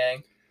 Mr.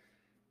 Logang.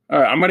 All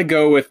right, I'm gonna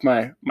go with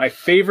my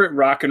favorite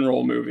rock and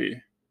roll movie,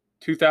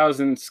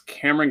 2000's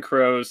Cameron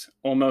Crowe's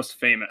Almost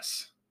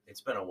Famous.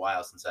 It's been a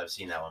while since I've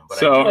seen that one, but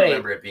So- I do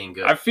remember it being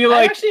good. I feel I've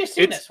like actually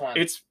seen this one.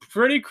 it's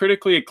pretty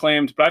critically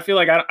acclaimed, but I feel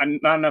like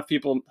not enough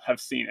people have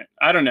seen it.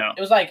 I don't know.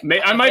 It was like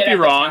I a might hit be at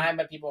the wrong, time,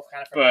 but people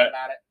kind of forgot but-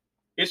 about it.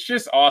 It's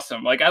just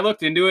awesome. Like I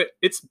looked into it.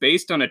 It's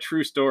based on a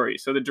true story.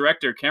 So the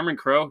director, Cameron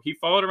Crowe, he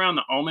followed around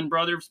the Allman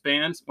Brothers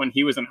bands when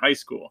he was in high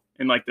school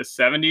in like the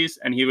 70s,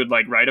 and he would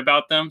like write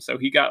about them. So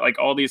he got like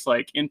all these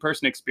like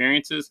in-person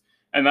experiences,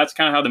 and that's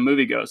kind of how the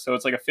movie goes. So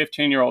it's like a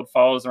 15-year-old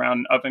follows around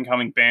an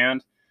up-and-coming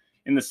band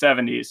in the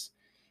 70s.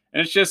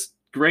 And it's just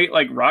great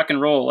like rock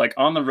and roll, like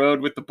on the road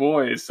with the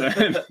boys.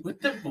 With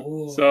the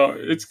boys. So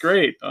it's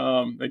great.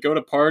 They go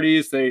to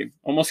parties, they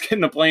almost get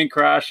in a plane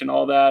crash and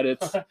all that.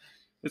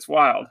 It's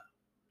wild.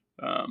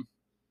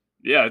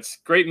 Yeah, it's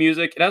great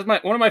music. It has one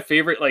of my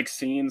favorite like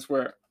scenes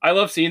where I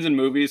love scenes in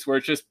movies where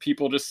it's just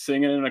people just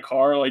singing in a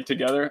car like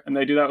together, and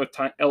they do that with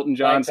Elton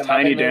John's the Muppet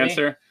Tiny movie?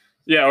 Dancer.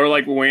 Yeah, or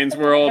like Wayne's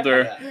World,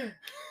 or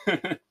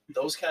Yeah.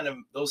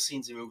 Those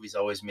scenes in movies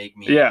always make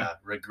me Yeah.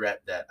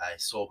 regret that I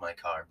sold my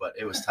car, but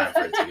it was time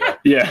for it to go.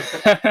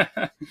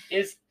 yeah.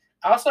 Is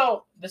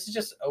also, this is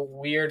just a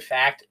weird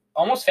fact.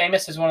 Almost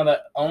Famous is one of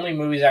the only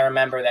movies I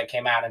remember that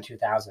came out in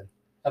 2000.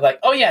 I'm like,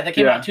 oh yeah, that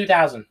came out in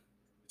 2000.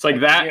 It's like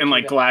Like that year and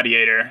like 2000.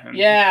 Gladiator. And,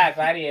 Yeah,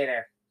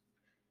 Gladiator.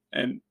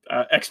 And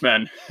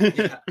X-Men.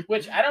 Yeah.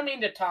 Which I don't mean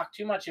to talk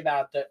too much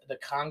about the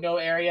Congo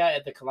area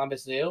at the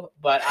Columbus Zoo,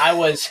 but I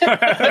was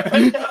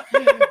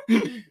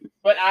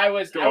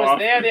Go off.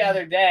 there the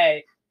other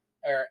day,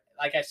 or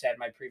like I said,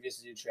 my previous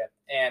zoo trip,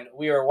 and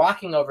we were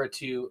walking over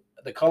to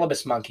the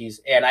Colobus Monkeys,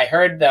 and I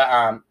heard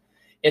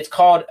it's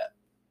from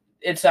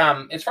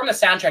the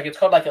soundtrack. It's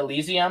called like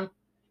Elysium.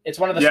 It's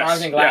one of the Yes,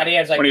 songs in yeah.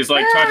 Gladiator. It's like When he's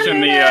like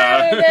touching the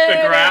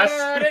grass.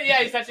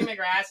 Yeah, he's touching the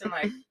grass and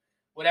like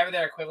whatever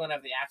their equivalent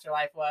of the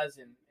afterlife was,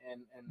 and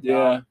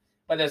Yeah.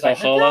 but there's like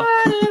Valhalla.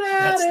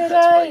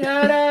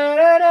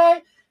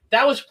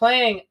 that was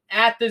playing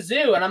at the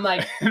zoo, and I'm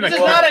like, this is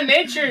Well- not a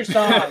nature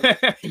song.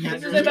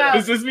 This is about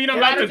Does this mean I'm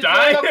Yeah, about to it's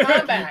about die?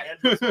 combat. And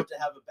we're supposed to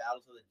have a battle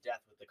to the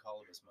death with the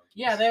Colobus Monkeys.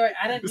 Yeah, they were.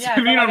 I didn't. Does Yeah, it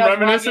I mean felt I'm like I was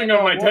reminiscing walking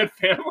of my into a dead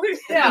family?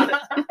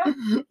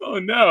 Yeah. Oh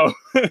no.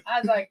 I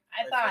was like,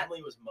 I My thought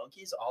family was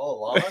monkeys all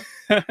along.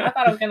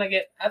 I was gonna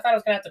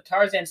have to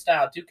Tarzan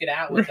style duke it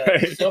out with a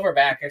Right.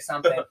 silverback or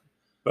something.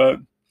 But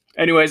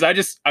anyways, I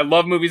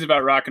love movies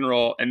about rock and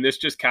roll, and this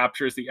just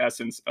captures the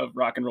essence of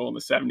rock and roll in the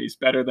 70s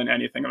better than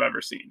anything I've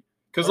ever seen.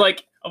 Because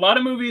like a lot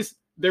of movies,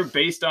 they're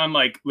based on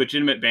like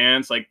legitimate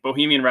bands, like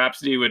Bohemian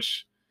Rhapsody,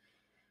 which,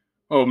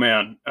 oh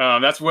man,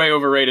 that's way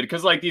overrated.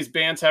 Because like these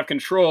bands have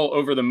control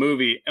over the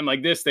movie, and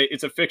like this,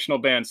 it's a fictional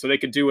band, so they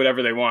could do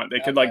whatever they want. They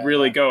could like Okay,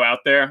 really yeah. go out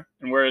there,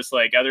 and whereas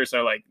like others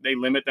are like they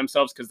limit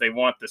themselves because they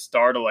want the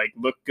star to like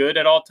look good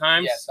at all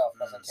times. Yeah,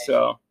 self-presentation.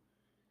 So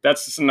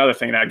that's just another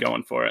thing that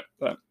going for it.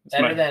 But it's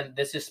Better than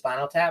This Is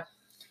Spinal Tap.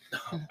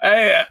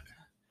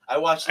 I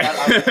watched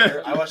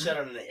that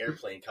on an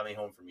airplane coming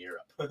home from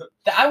Europe.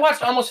 I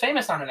watched Almost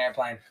Famous on an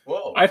airplane.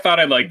 Whoa. I thought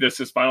I'd like this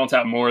to Spinal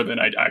Tap more than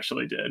I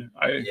actually did.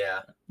 Yeah.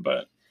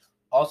 But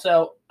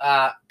Also,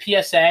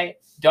 PSA: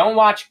 don't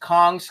watch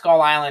Kong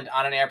Skull Island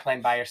on an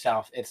airplane by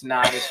yourself. It's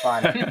not as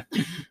fun.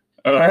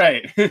 all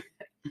right.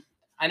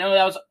 I know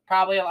that was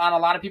probably on a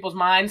lot of people's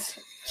minds.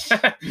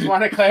 Just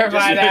want to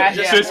clarify Just- that.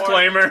 just yeah.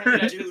 disclaimer.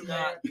 Do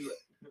not do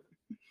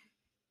it.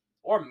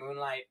 Or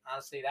Moonlight.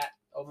 Honestly, that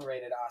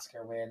overrated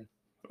Oscar win.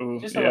 Ooh,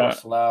 Just a yeah. little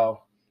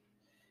slow.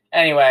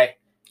 Anyway,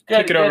 good.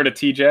 Kick it over to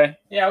TJ.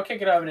 Yeah, I'll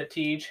kick it over to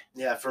Tej.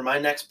 Yeah, for my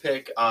next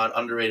pick on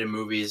underrated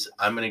movies,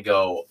 I'm gonna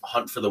go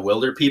Hunt for the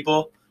Wilder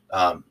People,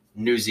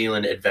 New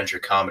Zealand adventure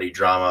comedy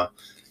drama.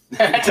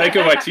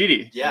 Taika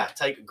Waititi. Yeah,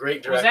 great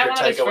Was director that one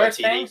of his Taika first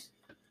Waititi. things?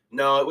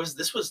 No,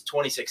 this was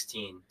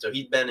 2016, so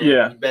he'd been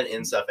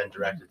in stuff and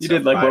directed. You stuff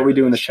did like prior What We to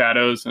Do in the this.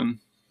 Shadows, and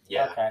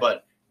Yeah, Okay.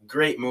 but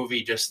great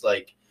movie. Just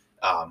like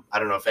I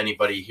don't know if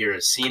anybody here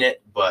has seen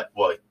it, but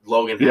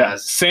Logan yeah,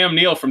 has. Sam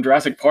Neill from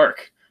Jurassic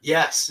Park.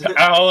 Yes.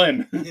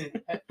 Alan.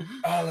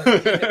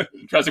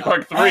 Jurassic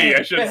Park 3,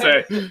 I should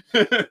say.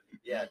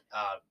 Yeah,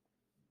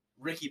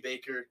 Ricky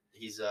Baker.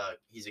 He's a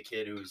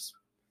kid who's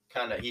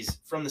he's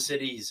from the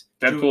city. He's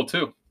Deadpool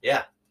 2.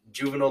 Yeah,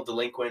 juvenile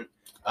delinquent.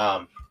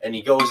 And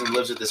he goes and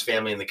lives with his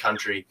family in the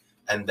country,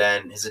 and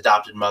then his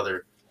adopted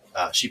mother,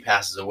 she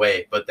passes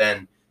away. But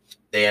then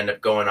they end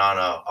up going on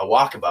a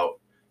walkabout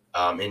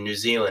in New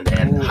Zealand,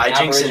 and Ooh,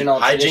 hijinks Aboriginal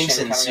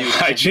tradition ensue.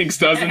 coming Hijinks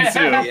does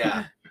ensue.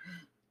 Yeah,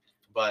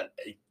 but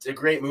it's a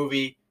great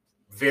movie.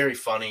 Very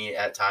funny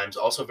at times,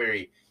 also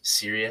very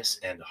serious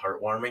and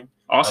heartwarming.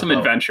 Awesome About-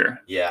 adventure.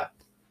 Yeah.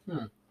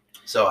 Hmm.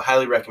 So I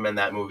highly recommend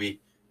that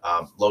movie.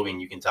 Logan,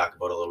 you can talk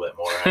about it a little bit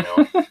more. I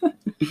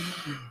know.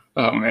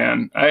 Oh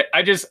man,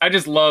 I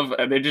just love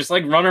they just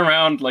like run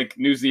around like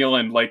New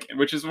Zealand, like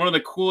which is one of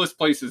the coolest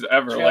places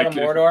ever. Trail Like to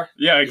Mordor.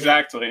 yeah,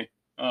 exactly.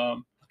 Look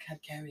how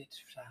carry it's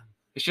from.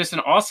 It's just an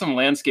awesome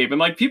landscape, and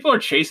like people are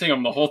chasing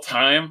them the whole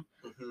time.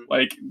 Mhm.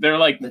 Like they're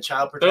like The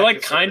child they're like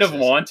Protective kind of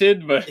Services.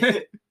 wanted, but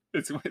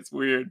it's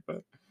weird.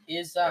 But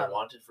Is They're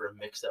wanted for a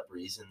mixed up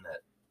reason that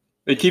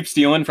they keep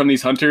stealing from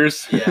these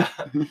hunters. yeah.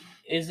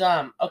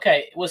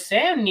 okay? Was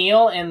Sam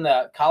Neill in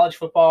the college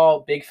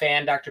football big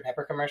fan Dr.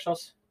 Pepper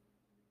commercials?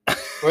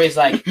 Where he's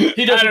like,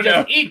 he I doesn't don't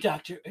just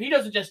know. eat He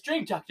doesn't just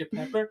drink Dr.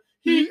 Pepper.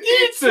 He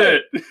eats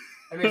it.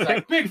 And he's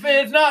like, big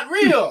fan's not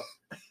real.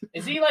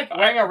 Is he like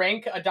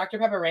wearing a Dr.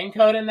 Pepper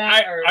raincoat in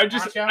that?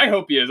 I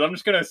hope he is. I'm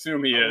just gonna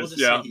assume he I will is.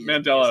 just Yeah, say he is.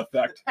 Mandela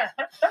effect.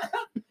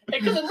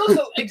 Because it looks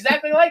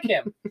exactly like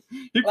him.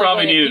 He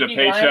probably needed a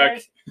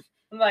paycheck.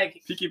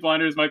 Like, Peaky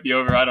Blinders might be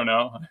over. I don't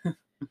know.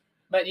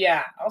 but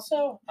yeah.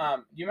 Also, do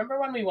you remember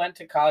when we went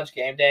to college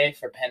game day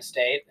for Penn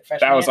State?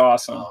 Freshman That was year?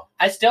 awesome. Oh,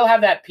 I still have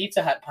that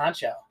Pizza Hut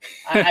poncho.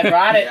 I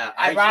brought it. Yeah,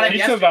 I brought it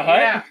Pizza yesterday. the Hut?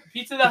 Yeah,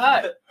 Pizza the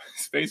Hut.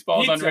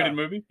 Spaceballs Pizza. unrated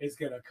movie. It's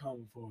gonna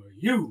come for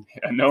you.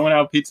 Yeah, no one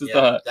out pizzas the yeah,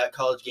 hut. that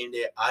college game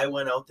day, I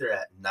went out there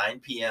at 9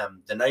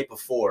 p.m. the night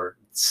before,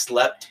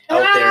 slept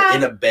out there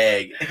in a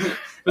bag. Wasn't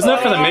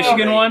that for the Oh,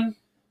 Michigan man. one?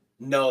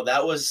 No,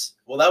 that was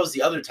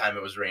the other time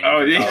it was raining. Oh,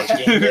 for yeah.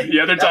 College Game Day. The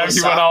other That time was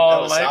he went all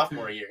that was like-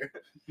 sophomore year.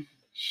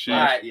 Shit. All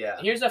right. Yeah.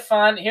 Here's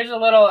a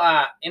little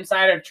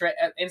insider tip.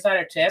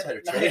 Insider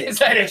trading.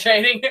 Insider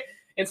trading.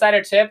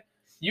 Insider tip.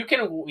 You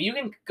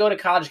can go to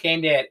College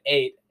Game Day at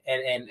 8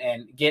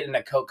 and get in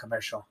a Coke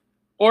commercial.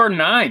 Or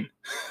 9.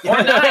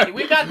 Or 9.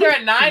 We got there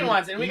at 9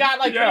 once, and we got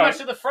like Yeah. pretty much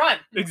to the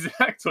front.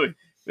 Exactly.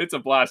 It's a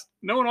blast.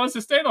 No one wants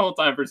to stay the whole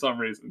time for some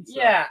reason. So.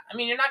 Yeah, I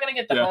mean, you're not gonna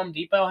get the Yeah. Home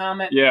Depot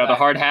helmet. Yeah, the but,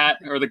 hard hat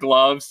or the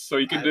gloves, so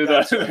you can I've do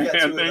got the two- I've got two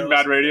hand of thing. those.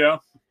 Bad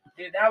radio.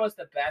 Dude, that was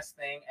the best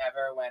thing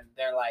ever when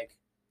they're like,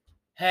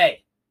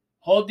 "Hey,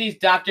 hold these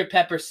Dr.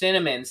 Pepper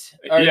cinnamons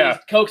or Yeah.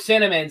 these Coke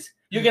cinnamons.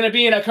 You're gonna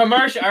be in a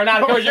commercial or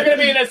not a commercial. You're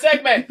gonna be in a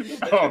segment."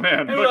 Oh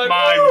man, They were look, like,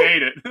 mine "Woo!"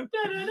 made it.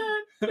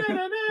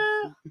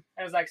 Da-da-da,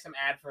 it was like some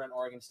ad for an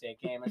Oregon State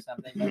game or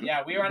something. But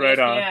yeah, we were on Right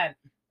on.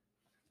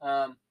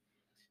 ESPN.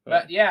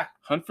 But yeah,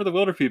 Hunt for the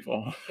Wilder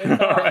People. good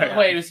call. All right.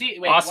 Wait, was he?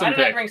 Wait, Awesome why did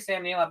I pick. bring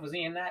Sam Neill up? Was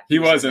he in that? He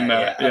was in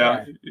that, that.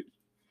 yeah.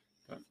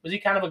 Yeah. Was he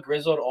kind of a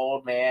grizzled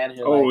old man?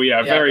 Who, Oh,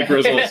 yeah, very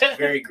grizzled.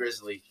 Very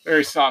grizzly.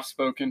 Very soft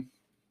spoken.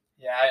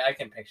 Yeah, I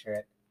can picture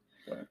it.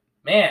 Right.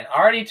 Man,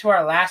 already to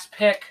our last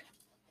pick.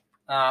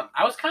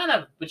 I was kind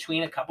of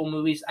between a couple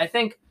movies. I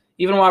think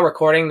even while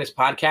recording this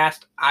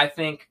podcast, I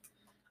think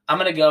I'm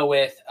gonna go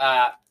with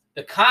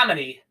the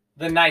comedy,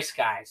 The Nice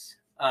Guys.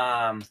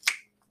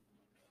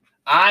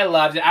 I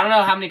loved it. I don't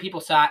know how many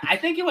people saw it. I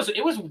think it was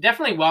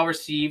definitely well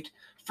received.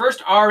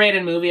 First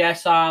R-rated movie I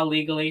saw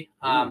legally.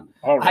 All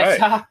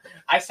right.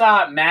 I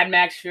saw Mad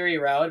Max Fury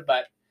Road,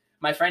 but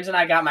my friends and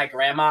I got my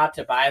grandma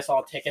to buy us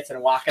all tickets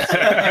and walk us in,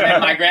 and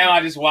then my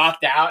grandma just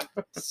walked out.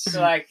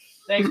 So like,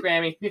 thanks,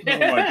 Grammy. Oh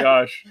my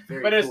gosh.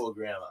 Very But it's- cool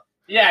grandma.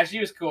 Yeah, she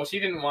was cool. She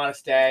didn't want to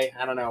stay.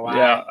 I don't know why.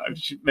 Yeah,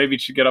 maybe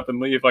she'd get up and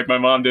leave like my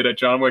mom did at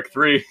John Wick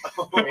 3.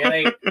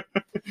 Really?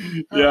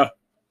 Yeah.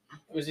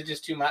 Was it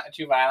just too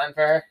violent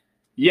for her?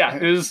 Yeah,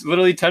 it was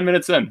literally 10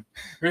 minutes in.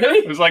 Really?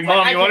 It was like, It's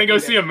Mom, I you want to can't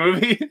go do see a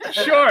movie?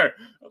 Sure.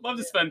 I'd love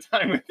to spend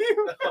time with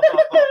you.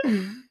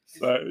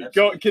 So,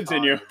 go Absolutely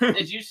continue. taunted.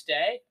 Did you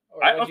stay?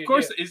 Or Of what'd you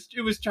course, do?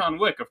 it was John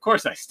Wick. Of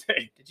course I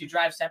stayed. Did you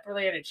drive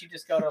separately, or did she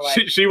just go to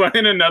like? She went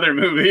in another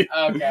movie.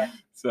 Okay.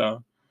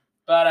 So,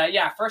 But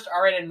yeah, first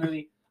R-rated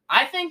movie.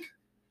 I think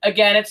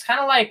again, it's kind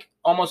of like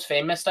Almost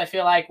Famous. I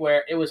feel like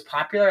where it was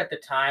popular at the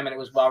time and it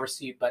was well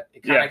received, but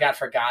it kind of Yeah. got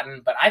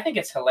forgotten. But I think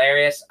it's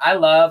hilarious. I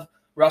love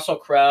Russell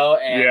Crowe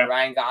and Yeah.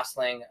 Ryan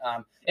Gosling.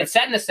 It's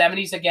set in the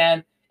 70s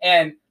again,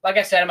 and like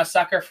I said, I'm a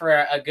sucker for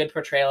a good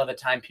portrayal of a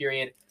time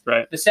period.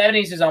 Right. The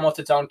 70s is almost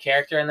its own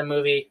character in the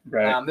movie.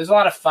 right. There's a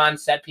lot of fun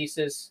set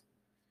pieces.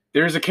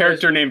 There's a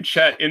character named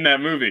Chet in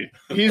that movie.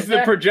 He's the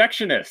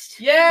projectionist.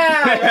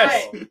 Yeah,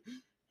 right.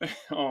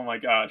 Oh my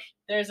gosh.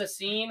 There's a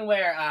scene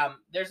where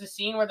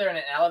they're in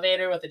an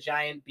elevator with a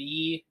giant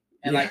bee,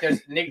 and like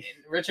there's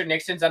Richard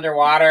Nixon's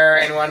underwater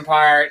in one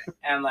part,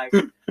 and like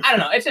I don't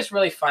know, it's just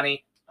really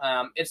funny.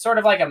 It's sort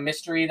of like a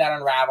mystery that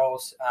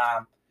unravels.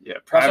 Yeah,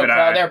 Russell Private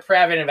Crowe, Eye. they're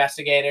private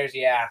investigators.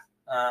 Yeah,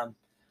 yeah.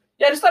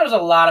 I just thought it was a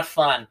lot of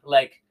fun.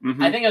 Like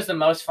Mhm. I think it was the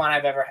most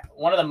fun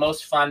one of the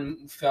most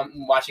fun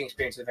film watching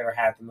experiences I've ever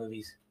had at the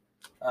movies.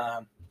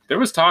 There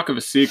was talk of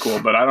a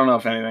sequel, but I don't know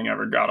if anything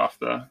ever got off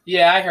the.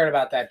 Yeah, I heard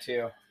about that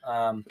too.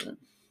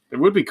 It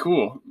would be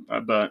cool,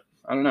 but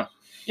I don't know.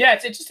 Yeah,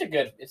 it's just a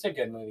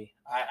good movie.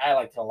 I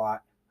liked it a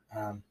lot.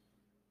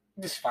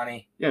 Just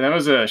funny. Yeah, that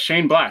was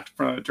Shane Black,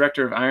 from the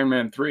director of Iron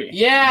Man 3.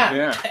 Yeah,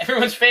 Yeah.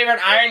 everyone's favorite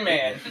Iron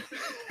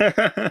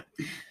Man.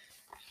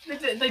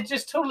 They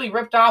just totally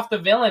ripped off the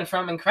villain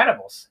from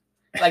Incredibles,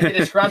 like the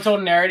disgruntled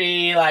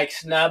nerdy, like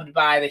snubbed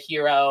by the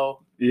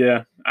hero.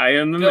 Yeah, I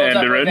am the Builds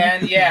up Mandarin.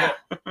 revenge. Yeah,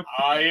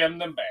 I am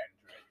the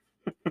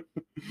Mandarin.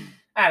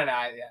 I don't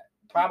know. Yeah,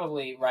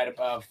 probably right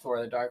above Thor: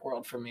 The Dark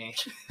World for me.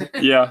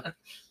 Yeah,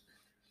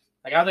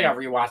 Like I don't think I've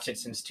rewatched it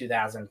since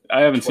 2000.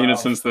 I haven't seen it 12,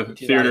 since the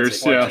 2014.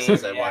 theaters. Yeah.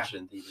 Since I Yeah. watched it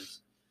in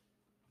theaters.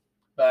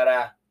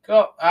 But cool.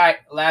 All right,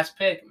 last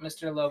pick,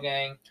 Mr.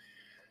 Logang.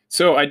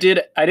 So I did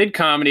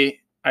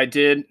comedy, I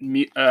did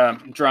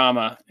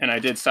drama, and I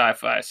did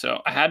sci-fi.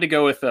 So I had to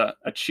go with a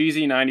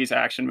cheesy 90s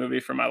action movie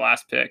for my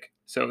last pick.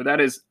 So that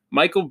is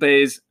Michael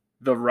Bay's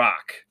The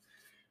Rock.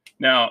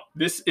 Now,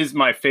 this is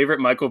my favorite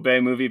Michael Bay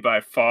movie by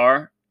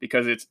far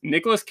because it's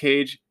Nicolas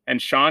Cage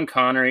and Sean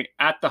Connery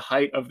at the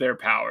height of their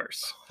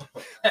powers.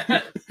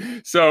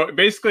 So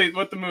basically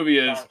what the movie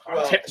is,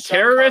 Well, Sean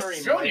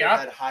terrorists- Connery might Yeah. have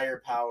had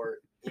higher power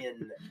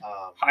in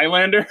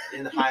Highlander,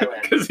 Highlander.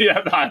 because he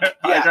had the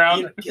high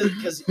ground.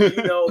 Because you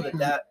know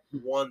that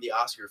won the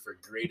Oscar for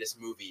greatest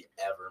movie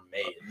ever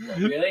made.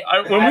 Really?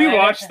 When we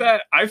watched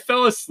that, I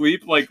fell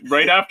asleep like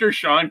right after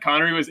Sean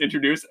Connery was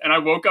introduced, and I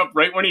woke up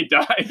right when he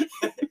died.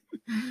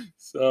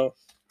 So,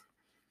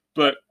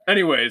 but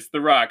anyways,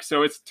 The Rock.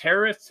 So it's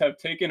terrorists have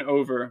taken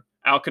over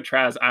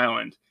Alcatraz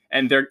Island,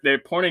 and they're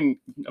pointing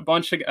a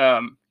bunch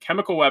of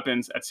chemical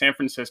weapons at San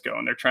Francisco,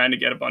 and they're trying to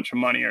get a bunch of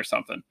money or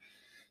something.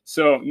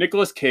 So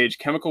Nicolas Cage,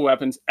 chemical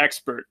weapons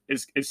expert,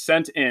 is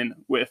sent in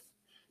with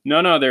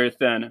none other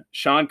than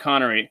Sean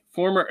Connery,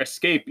 former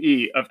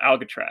escapee of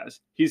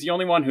Alcatraz. He's the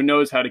only one who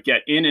knows how to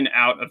get in and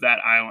out of that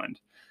island.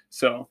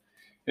 So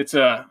it's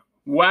a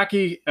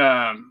wacky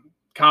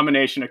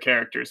combination of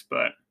characters,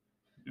 but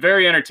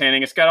very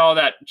entertaining. It's got all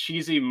that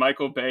cheesy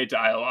Michael Bay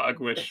dialogue,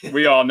 which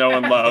we all know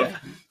and love.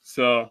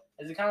 So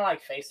Is it kind of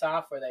like Face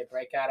Off, where they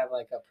break out of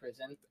like a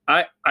prison?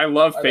 I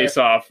love Are Face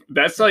Off.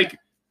 That's like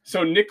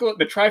so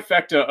the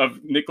trifecta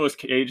of Nicolas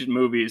Cage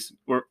movies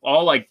were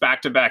all like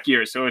back-to-back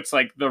years. So it's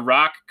like The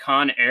Rock,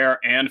 Con Air,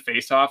 and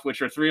Face Off,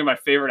 which are three of my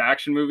favorite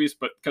action movies,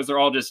 but because they're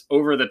all just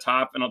over the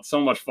top and it's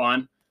so much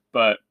fun.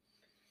 But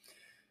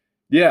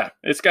yeah,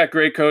 it's got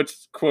great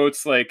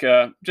quotes like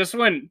just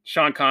when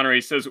Sean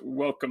Connery says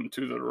 "Welcome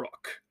to the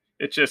Rock,"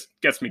 it just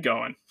gets me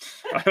going.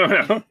 I don't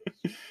know.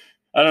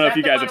 I don't know if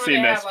you guys have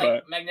seen this,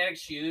 but magnetic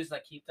shoes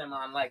that keep them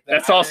on like.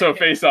 That's also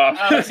Face Off.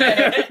 Oh,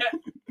 okay.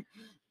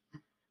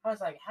 I was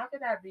like, how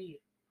could that be?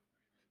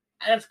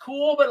 And it's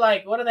cool, but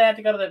like, what do they have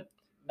to go to the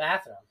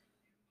bathroom?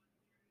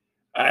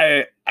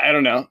 I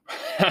don't know.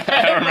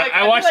 I don't know. Like,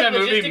 I watched like that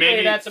movie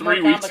maybe that's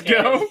 3 weeks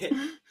ago.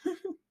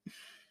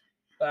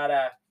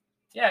 But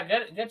yeah,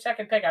 good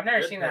second pick. I've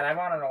never Good seen pick. that. I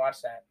wanted to watch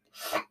that.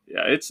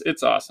 Yeah,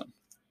 it's awesome.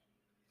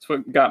 It's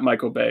what got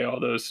Michael Bay all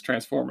those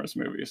Transformers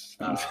movies,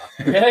 and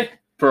Really?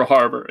 Pearl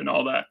Harbor, and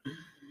all that.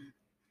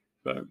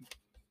 But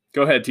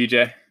go ahead,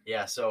 TJ.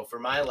 Yeah, so for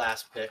my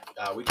last pick,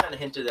 we kind of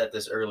hinted at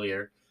this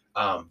earlier,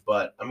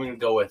 but I'm going to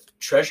go with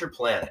Treasure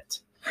Planet.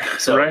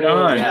 So, Right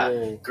on.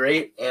 Yeah,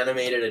 great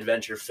animated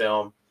adventure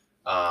film.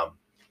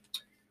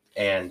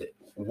 And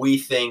we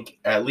think,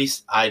 at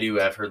least I do,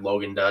 I've heard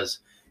Logan does,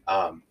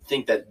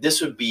 think that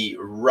this would be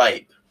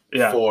ripe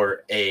Yeah.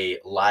 for a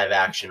live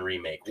action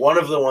remake. One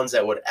of the ones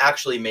that would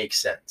actually make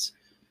sense.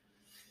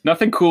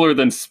 Nothing cooler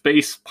than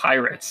space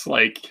pirates.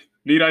 Like,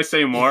 need I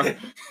say more?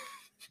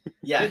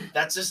 Yeah,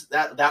 that's just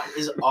that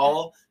is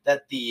all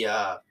that the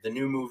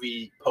new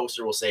movie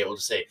poster will say. It will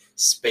just say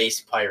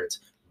Space Pirates.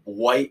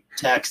 White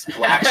text,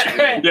 black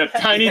screen. Yeah,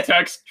 tiny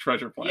text,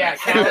 Treasure Yeah,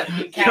 Planet.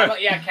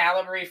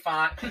 Calibri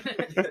font.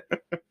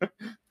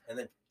 And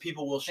then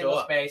people will show Single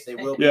up. space. They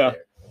will be Yeah.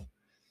 there.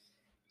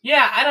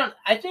 Yeah,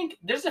 I think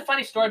there's a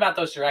funny story about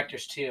those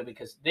directors too,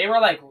 because they were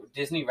like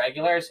Disney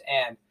regulars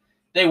and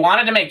they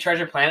wanted to make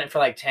Treasure Planet for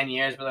like 10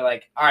 years, but they're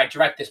like, all right,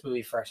 direct this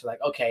movie first. They're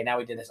like, okay, now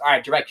we did this. All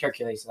right, direct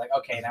Hercules. They're like,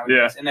 okay, now we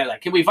did this. And they're like,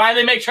 can we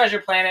finally make Treasure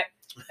Planet?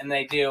 And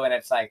they do, and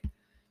it's like,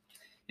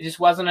 it just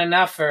wasn't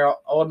enough for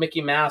old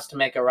Mickey Mouse to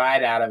make a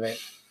ride out of it.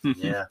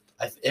 Yeah,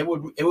 it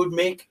would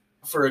make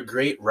for a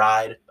great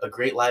ride, a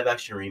great live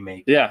action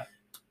remake. Yeah.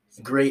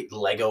 Great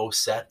Lego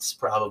sets,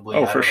 probably.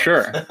 Oh, I for don't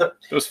sure. know.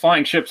 Those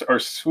flying ships are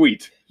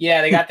sweet.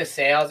 Yeah, they got the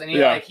sails, and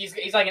Yeah. he's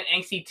like an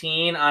angsty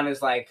teen on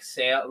his like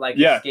sail, like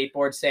Yeah.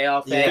 skateboard sail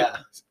thing. Yeah,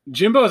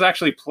 Jimbo is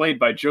actually played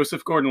by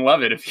Joseph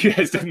Gordon-Levitt, if you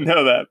guys didn't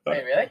know that. But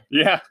Wait, really?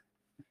 yeah.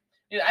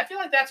 Dude, I feel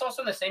like that's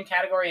also in the same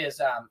category as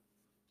the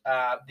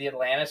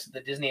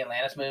Disney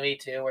Atlantis movie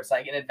too, where it's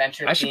like an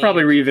adventure. I should theme.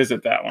 probably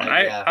revisit that one.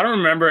 Yeah. I don't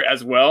remember it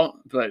as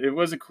well, but it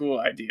was a cool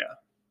idea.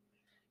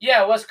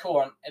 Yeah, it was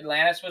cool.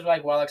 Atlantis was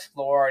like well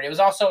explored. It was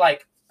also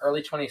like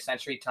early 20th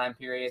century time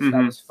period, so that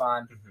Mhm. was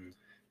fun. Mhm.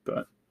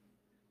 But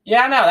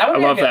Yeah, no, that would I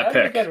be love a good, that would be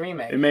pick. a good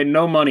remake. It made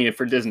no money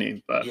for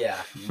Disney, but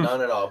Yeah, none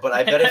at all. But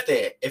I bet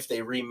if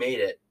they remade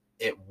it,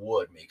 it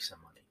would make some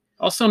money.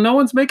 also no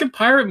one's making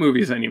pirate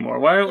movies anymore.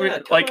 Why are we Yeah,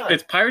 come like on.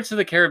 it's Pirates of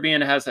the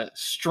Caribbean has a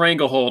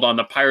stranglehold on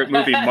the pirate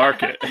movie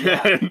market.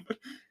 Yeah.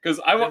 Because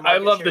Their I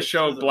market love share the is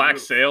show through the Black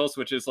roof. Sails,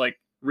 which is like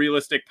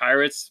realistic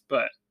pirates,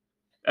 but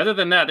other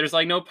than that, there's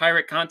like no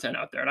pirate content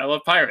out there, and I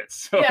love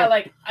pirates. So. Yeah,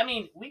 like I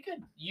mean, we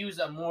could use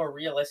a more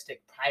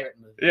realistic pirate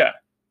movie. Yeah.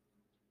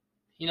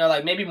 You know,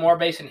 like maybe more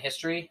based in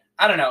history.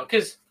 I don't know,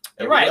 because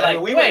you're And right. I Like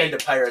mean, we wait, went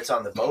into Pirates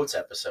on the Boats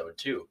episode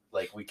too.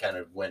 Like we kind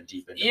of went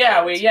deep into. yeah,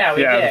 pirates. we Yeah,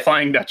 the did.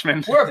 Flying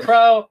Dutchman. We're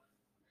pro.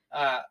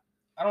 I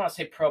don't want to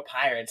say pro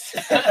pirates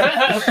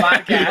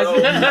podcast.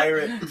 Pro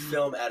pirate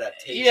film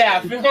adaptation.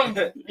 Yeah, film.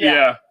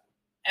 yeah.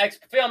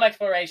 Film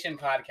exploration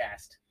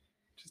podcast.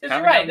 Just 'Cause having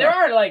you're right. that There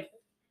much. are like.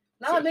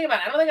 Now that I think about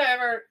it, I don't think I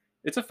ever.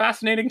 It's a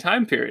fascinating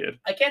time period.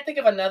 I can't think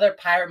of another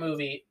pirate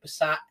movie that's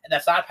not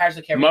Pirates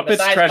of the Caribbean. Muppets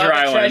besides Treasure Muppets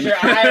Island. Treasure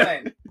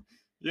Island.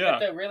 Yeah.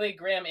 With the really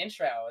grim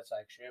intro. It's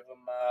like Shiver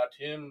My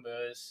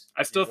Timbers.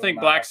 I still Shiver think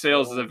my Black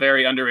Sails is soul." a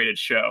very underrated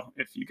show.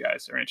 If you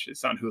guys are interested,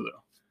 it's on Hulu.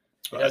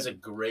 It has a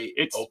great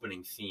It's-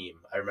 opening theme.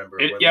 I remember.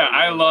 It, when yeah, we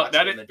I were love watching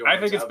that. it in the I dorms,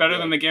 think it's would better be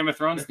than like, the Game of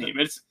Thrones theme.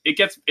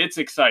 It's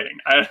exciting.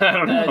 I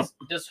don't know.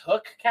 Does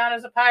Hook count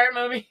as a pirate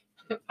movie?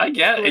 I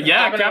get it. With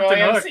Yeah, Robin Captain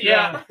Williams? Hook.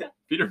 Yeah.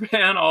 Peter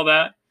Pan, all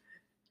that.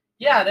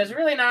 Yeah, there's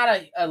really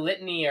not a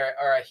litany or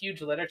a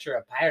huge literature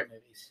of pirate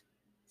movies.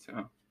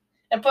 So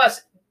And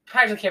plus,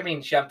 Pirates of the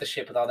Caribbean jumped the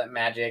ship with all that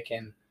magic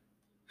and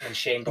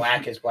Shane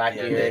Black is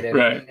Blackbeard and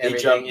Right. They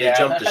everything.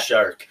 jumped the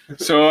shark.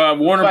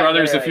 Warner Quite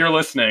Brothers, if literally. you're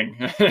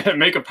listening,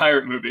 make a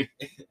pirate movie.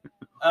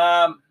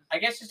 I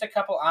guess just a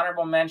couple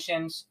honorable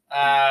mentions.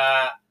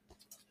 I'm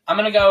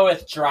gonna go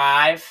with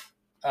Drive.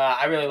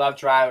 I really love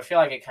Drive. I feel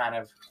like it kind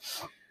of.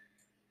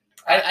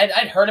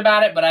 I'd heard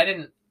about it, but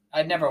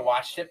I'd never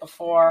watched it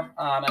before,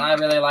 and I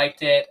really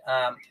liked it.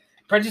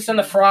 Princess and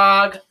the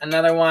Frog,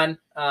 another one.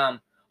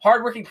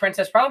 Hardworking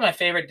Princess, probably my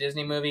favorite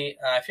Disney movie.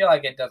 I feel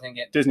like it doesn't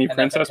get Disney enough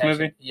princess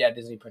attention. movie? Yeah,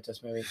 Disney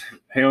princess movie.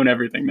 They own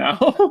everything now.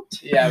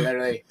 Yeah,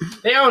 literally.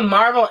 They own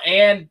Marvel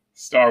and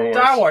Star Wars.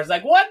 Star Wars.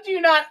 Like, what do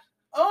you not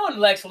own,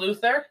 Lex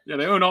Luthor? Yeah,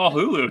 they own all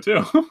Hulu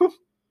too.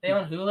 They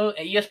own Hulu,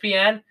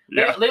 ESPN.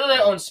 Yeah. They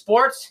own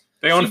sports.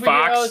 They own superheroes,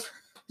 Fox,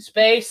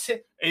 Space,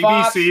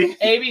 Fox, ABC.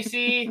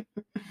 ABC.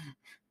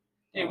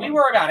 Dude, we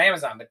worry about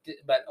Amazon,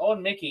 but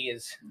old Mickey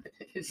is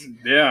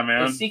Yeah,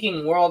 man.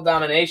 seeking world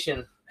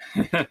domination.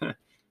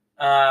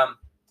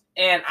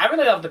 And I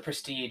really love The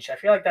Prestige. I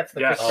feel like that's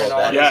the Yes. Christopher Oh,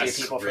 Nolan that movie is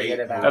people great forget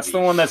about. movie. That's the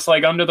one that's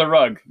like under the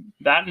rug.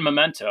 That and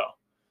Memento.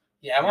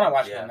 Yeah, I want to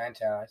watch Yeah.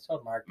 Memento. I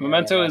told Mark.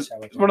 Memento is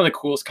one of the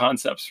coolest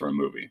concepts for a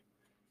movie.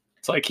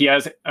 It's like he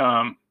has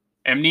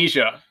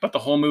amnesia, but the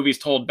whole movie's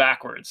told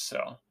backwards.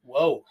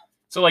 Whoa.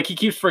 So like he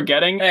keeps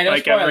forgetting Hey, no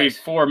like every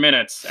spoilers. 4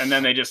 minutes, and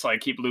then they just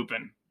like keep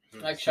looping.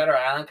 Like Shutter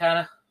Island, kind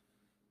of.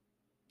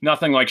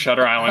 Nothing like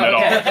Shutter Island at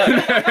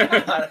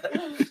all.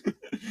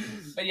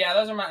 But yeah,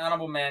 those are my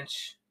honorable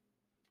mentions.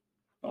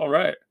 All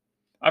right.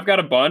 I've got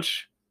a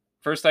bunch.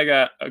 First, I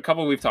got a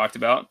couple we've talked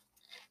about.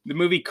 The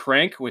movie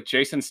Crank with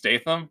Jason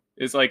Statham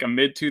is like a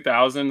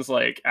mid-2000s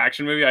like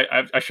action movie.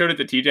 I showed it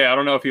to TJ. I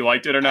don't know if he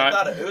liked it or I not.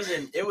 thought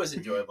it was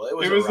enjoyable. It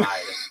was It was- a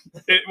ride.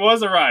 It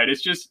was a ride.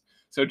 It's just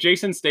so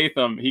Jason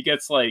Statham, he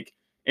gets like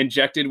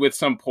injected with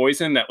some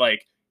poison that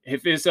like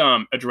if his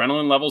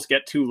adrenaline levels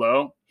get too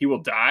low, he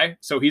will die.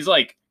 So he's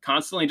like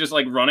constantly just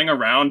like running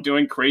around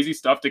doing crazy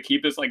stuff to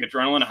keep his like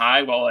adrenaline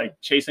high while like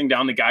chasing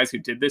down the guys who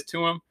did this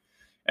to him.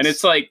 And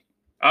it's like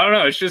I don't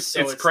know, it's just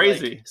So it's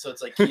crazy. Like, so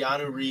it's like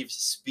Keanu Reeves'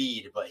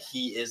 Speed, but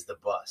he is the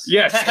bus.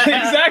 Yes,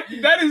 exactly.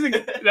 That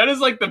is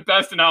like the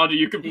best analogy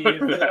you could He put is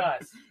for the that.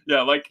 bus.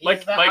 Yeah, like He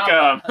is the like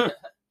Alpha.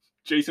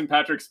 Jason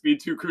Patrick Speed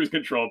 2 Cruise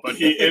Control, but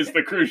he is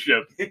the cruise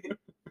ship.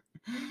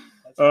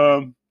 That's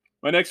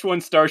My next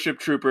one's Starship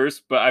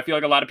Troopers, but I feel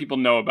like a lot of people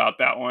know about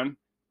that one.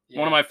 yeah.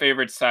 One of my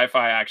favorite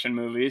sci-fi action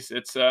movies.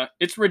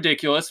 It's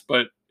ridiculous,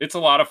 but it's a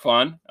lot of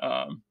fun.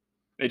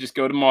 They just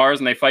go to Mars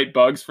and they fight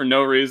bugs for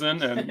no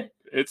reason, and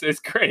it's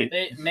great.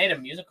 They made a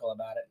musical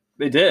about it.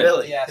 They did.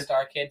 Really? Yeah,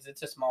 Star Kids.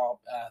 It's a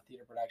small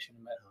theater production,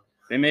 but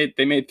They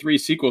made 3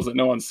 sequels that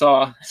no one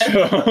saw.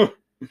 So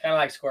kind of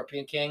like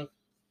Scorpion King.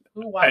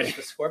 Who watched I-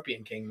 the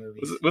Scorpion King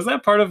movies? was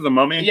that part of The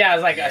Mummy? Yeah, it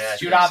was like Yeah, a I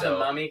shoot think off so. the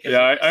Mummy. 'cause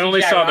Yeah, I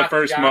only CGI saw the Rock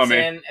first Mummy.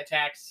 Johnson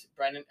attacks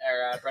Brendan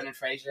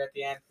Fraser at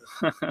the end.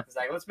 It's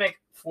like, let's make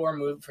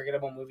 4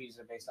 forgettable movies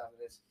that are based off of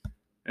this.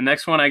 The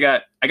next one I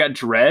got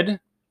Dread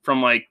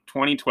from like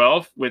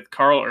 2012 with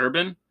Carl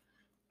Urban.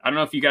 I don't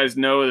know if you guys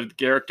know the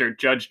character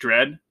Judge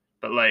Dredd,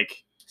 but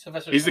like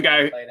Sylvester he's the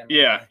Stallone guy. played him.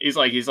 Yeah, he's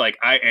like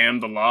I am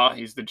the law.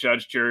 He's the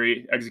judge,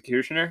 jury,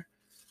 executioner.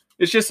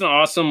 It's just an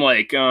awesome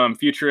like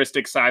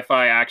futuristic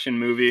sci-fi action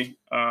movie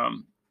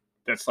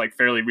that's like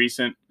fairly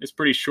recent. It's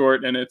pretty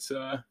short and it's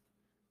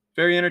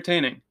very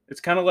entertaining. It's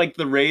kind of like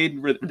The Raid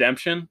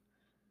Redemption,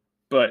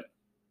 but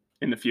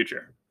in the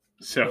future.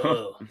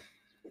 So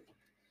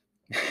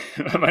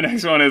my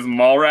next one is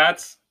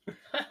Mallrats.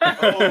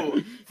 Oh,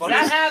 Does funny,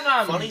 that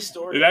have funny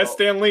story. It has about-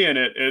 Stan Lee in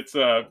it. It's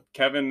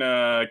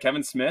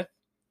Kevin Smith.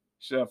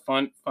 It's a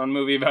fun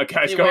movie about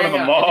guys Is he going to the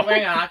wearing mall. Is he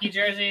wearing a hockey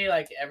jersey?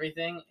 Like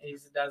everything? He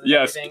does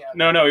Yes. everything?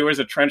 Okay. No, he wears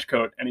a trench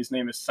coat and his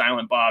name is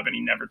Silent Bob and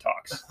he never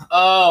talks.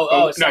 Oh,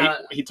 No,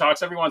 Silent- he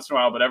talks every once in a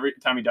while, but every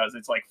time he does,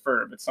 it's like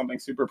Ferb. It's something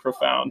super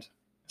profound.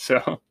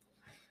 So,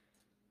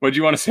 what do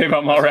you want to say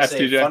about I was gonna Mallrats, say,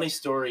 TJ? Funny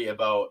story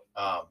about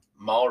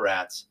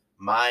Mallrats.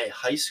 My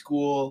high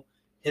school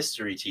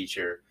history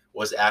teacher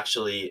was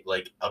actually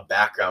like a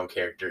background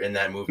character in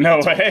that movie. No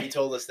He told- way. He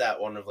told us that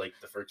one of like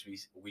the first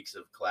weeks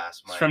of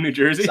class. He's from New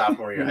Jersey.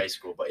 Sophomore year of high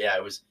school. But yeah,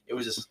 it was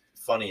just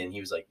funny, and he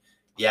was like,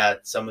 yeah,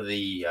 some of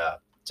the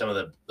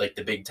like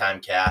the big time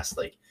cast,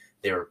 like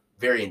they were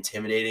very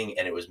intimidating,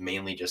 and it was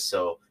mainly just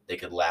so they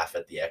could laugh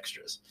at the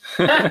extras.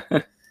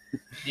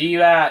 Do you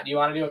want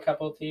to do a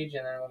couple of Tej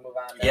and then we'll move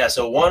on? to Yeah,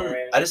 so one,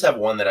 overrated? I just have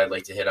one that I'd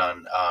like to hit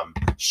on.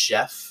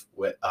 Chef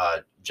with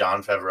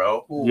Jon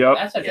Favreau. Ooh, Yep.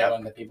 That's a good Yep.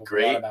 one that people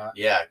forgot Great, about.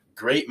 yeah,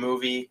 great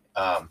movie.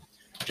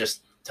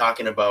 Just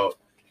talking about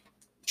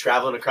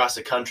traveling across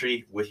the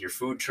country with your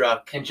food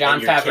truck. And Jon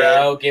your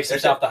Favreau kid. gives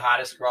There's himself the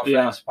hottest girlfriend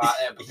Yeah. spot.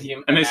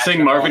 And they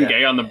sing Marvin Yeah.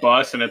 Gaye on the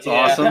bus, and it's Yeah.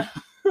 awesome.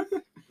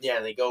 Yeah,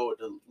 and they go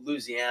to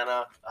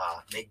Louisiana,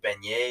 make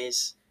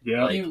beignets.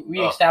 Yeah, Like, we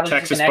oh, established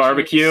Texas a connection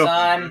barbecue. With his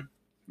son.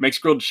 makes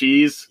grilled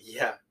cheese.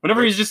 Yeah,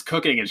 Whenever he's just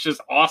cooking, it's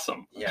just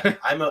awesome. yeah.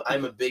 I'm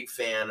a big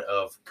fan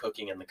of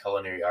cooking and the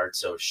culinary arts,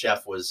 so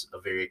Chef was a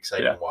very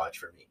exciting Yeah. watch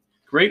for me.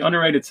 Great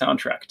underrated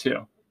soundtrack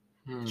too.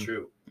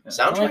 True. Yeah.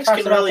 No one Soundtracks talks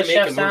can about really the make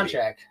Chef a movie.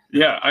 soundtrack.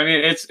 Yeah, I mean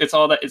it's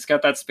all that. It's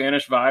got that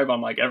Spanish vibe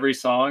on like every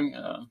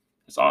song.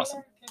 It's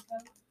awesome.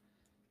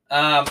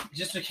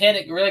 Just to hit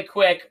it really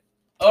quick,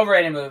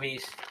 overrated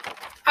movies.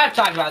 I've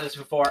talked about this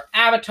before.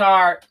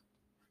 Avatar,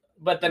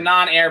 but the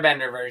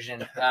non-Airbender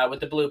version with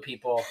the blue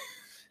people.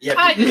 Yeah,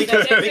 I just-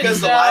 because it's the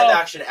just live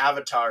action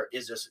Avatar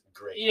is just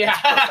great. Yeah.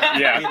 It's perfect.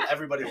 Yeah. I mean,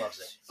 everybody loves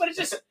it. But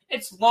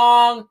it's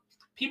long.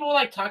 People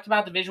like talked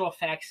about the visual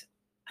effects.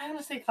 I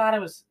honestly thought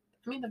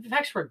the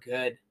effects were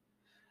good.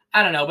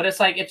 I don't know, but it's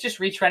like it's just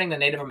retreading the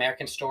Native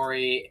American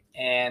story,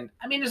 and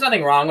I mean, there's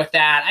nothing wrong with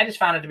that. I just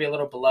found it to be a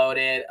little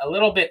bloated, a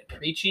little bit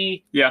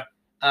preachy. Yeah.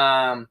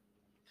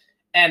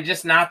 And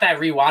just not that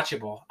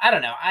rewatchable. I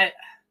don't know.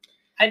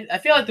 I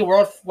feel like the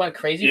world went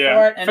crazy Yeah.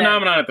 for it. And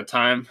Phenomenon at the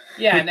time.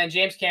 yeah, and then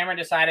James Cameron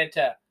decided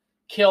to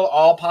kill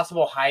all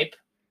possible hype.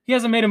 He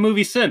hasn't made a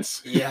movie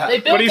since. Yeah. They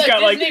built a he's got,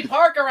 Disney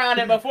park around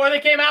it before they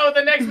came out with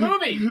the next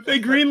movie. They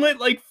greenlit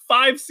like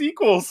 5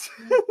 sequels.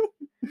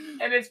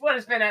 And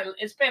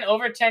it's been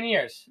over 10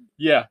 years.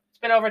 Yeah. It's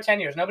been over 10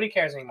 years. Nobody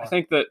cares anymore. I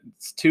think that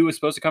 2 was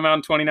supposed to come out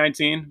in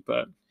 2019,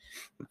 but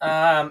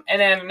And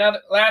then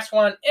another last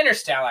one,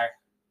 Interstellar.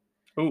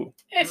 ooh.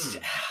 It's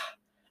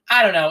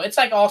I don't know. It's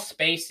like all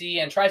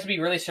spacey and tries to be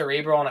really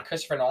cerebral in a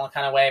Christopher Nolan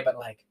kind of way, but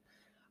like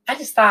I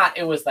just thought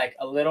it was like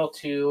a little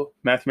too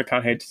Matthew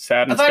McConaughey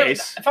sad in I thought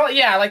space. I felt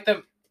like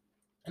the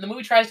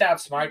movie tries to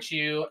outsmart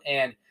you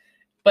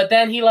but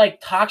then he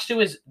like talks to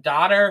his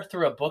daughter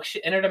through a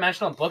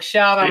interdimensional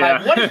bookshelf. I'm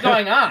like, what is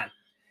going on?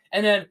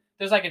 And then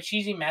there's like a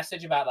cheesy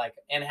message about like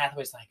Anne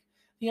Hathaway's like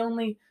the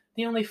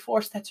only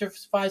force that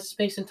survives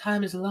space and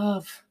time is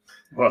love.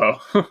 Whoa.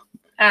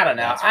 I don't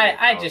know. That's really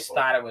I just powerful.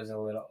 thought it was a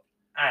little.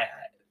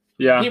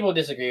 Yeah. People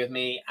disagree with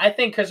me. I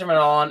think Christopher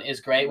Nolan is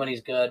great when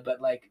he's good,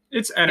 but like,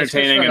 It's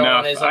entertaining Christopher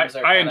enough. Nolanisms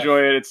are I kind of- enjoy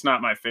it. It's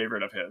not my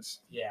favorite of his.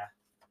 yeah.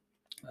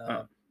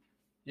 Oh.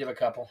 You have a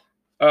couple.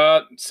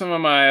 Some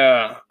of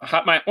my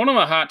one of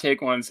my hot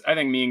take ones. I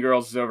think Mean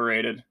Girls is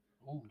overrated.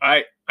 Ooh.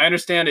 I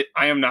understand it.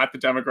 I am not the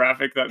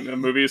demographic that the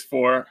movie is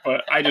for,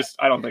 but I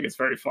don't think it's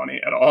very funny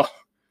at all.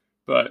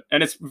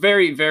 And it's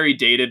very, very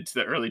dated to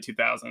the early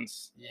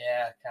 2000s.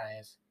 Yeah, kind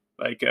of is.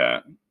 Like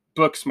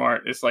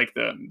Booksmart is like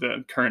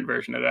the current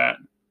version of that,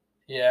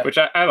 Yeah. which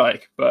I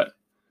like. But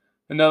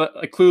another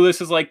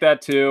Clueless is like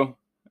that too.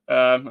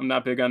 I'm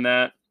not big on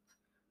that.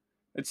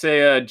 I'd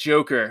say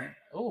Joker.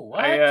 Oh,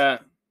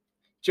 what?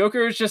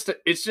 Joker is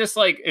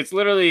it's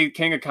literally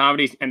King of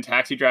Comedy and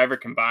Taxi Driver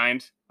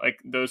combined. Like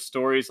those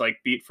stories, like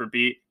beat for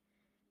beat.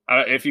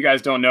 If you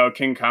guys don't know,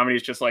 King of Comedy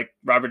is just like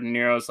Robert De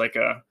Niro's like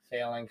a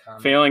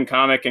failing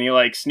comic, and he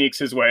like sneaks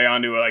his way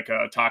onto like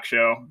a talk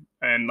show.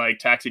 And like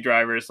Taxi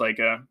Driver is like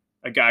a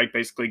guy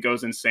basically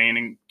goes insane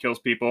and kills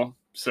people.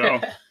 So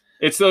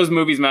it's those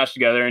movies mashed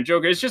together. And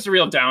Joker, it's just a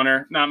real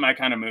downer, not my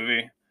kind of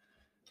movie.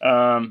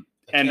 I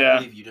can't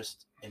believe you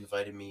just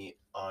invited me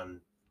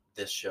on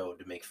this show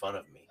to make fun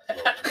of me.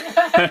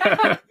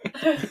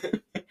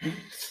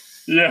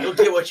 Yeah. You'll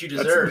get what you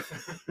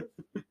deserve.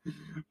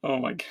 Oh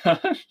my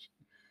gosh.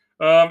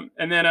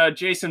 And then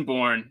Jason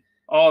Bourne.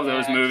 All of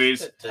those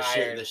movies.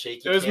 The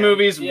shaky Those cam.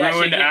 movies Yeah,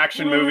 ruined shaky-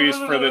 action movies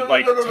for the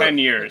like 10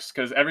 years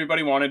because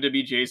everybody wanted to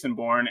be Jason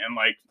Bourne, and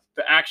like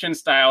the action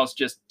style is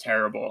just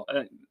terrible.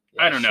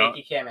 I don't know.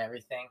 Shaky cam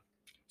everything.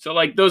 So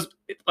like those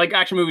like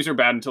action movies were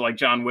bad until like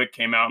John Wick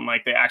came out and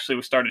like they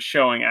actually started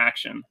showing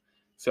action.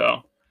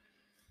 So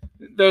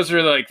those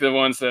are like the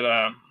ones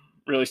that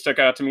really stuck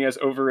out to me as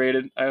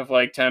overrated. I have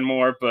like 10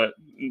 more, but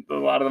a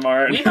lot of them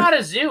aren't. We Bought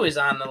a Zoo is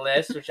on the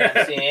list, which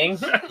I'm seeing.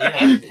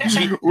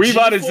 Yeah. We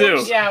Bought a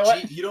Zoo. Yeah,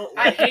 what? You don't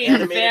I like hate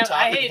animated I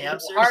talking hate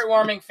hamsters?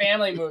 heartwarming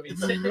family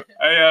movies.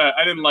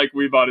 I didn't like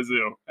We Bought a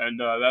Zoo, and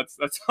that's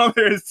all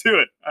there is to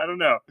it. I don't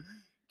know.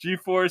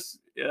 G-Force.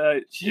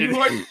 That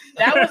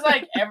was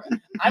like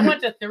I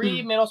went to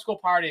 3 middle school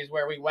parties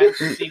where we went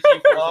to see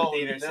G-Force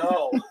in theaters.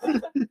 no.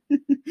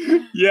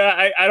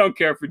 Yeah, I don't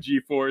care for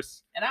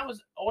G-Force. And I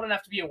was old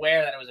enough to be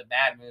aware that it was a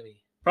bad movie.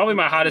 Probably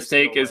my hottest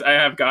take is I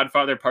have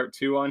Godfather Part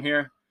 2 on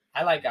here.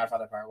 I like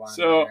Godfather Part 1.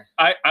 So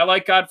I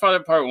like Godfather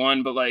Part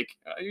 1, but like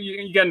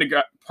you get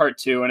into Part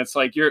 2 and it's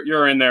like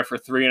you're in there for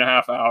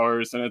 3.5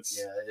 hours, and it's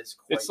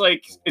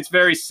like it's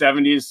very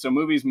 70s, so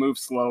movies move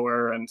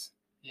slower, and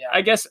yeah.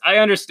 I guess I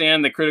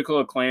understand the critical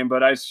acclaim,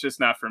 but it's just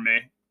not for me.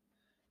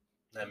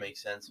 That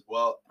makes sense.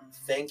 Well,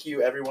 thank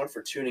you everyone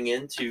for tuning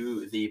in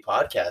to the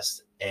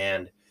podcast,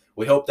 and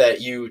we hope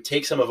that you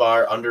take some of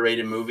our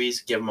underrated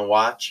movies, give them a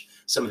watch.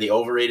 Some of the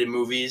overrated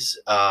movies,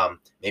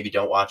 maybe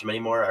don't watch them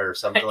anymore or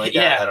something like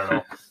that. Yeah. I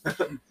don't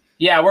know.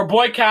 Yeah, we're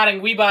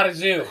boycotting We Bought a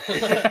Zoo.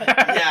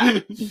 Yeah.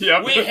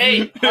 Yep. We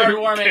hate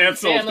heartwarming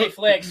Canceled. family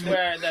flicks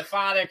where the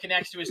father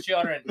connects to his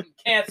children.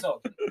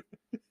 Canceled.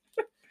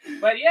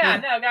 But yeah,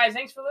 no, guys,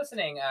 thanks for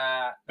listening.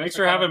 Thanks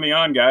for having me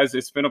on, guys.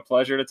 It's been a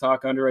pleasure to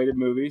talk underrated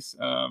movies.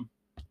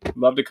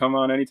 Love to come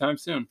on anytime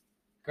soon.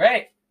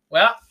 Great.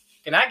 Well,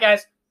 good night,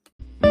 guys.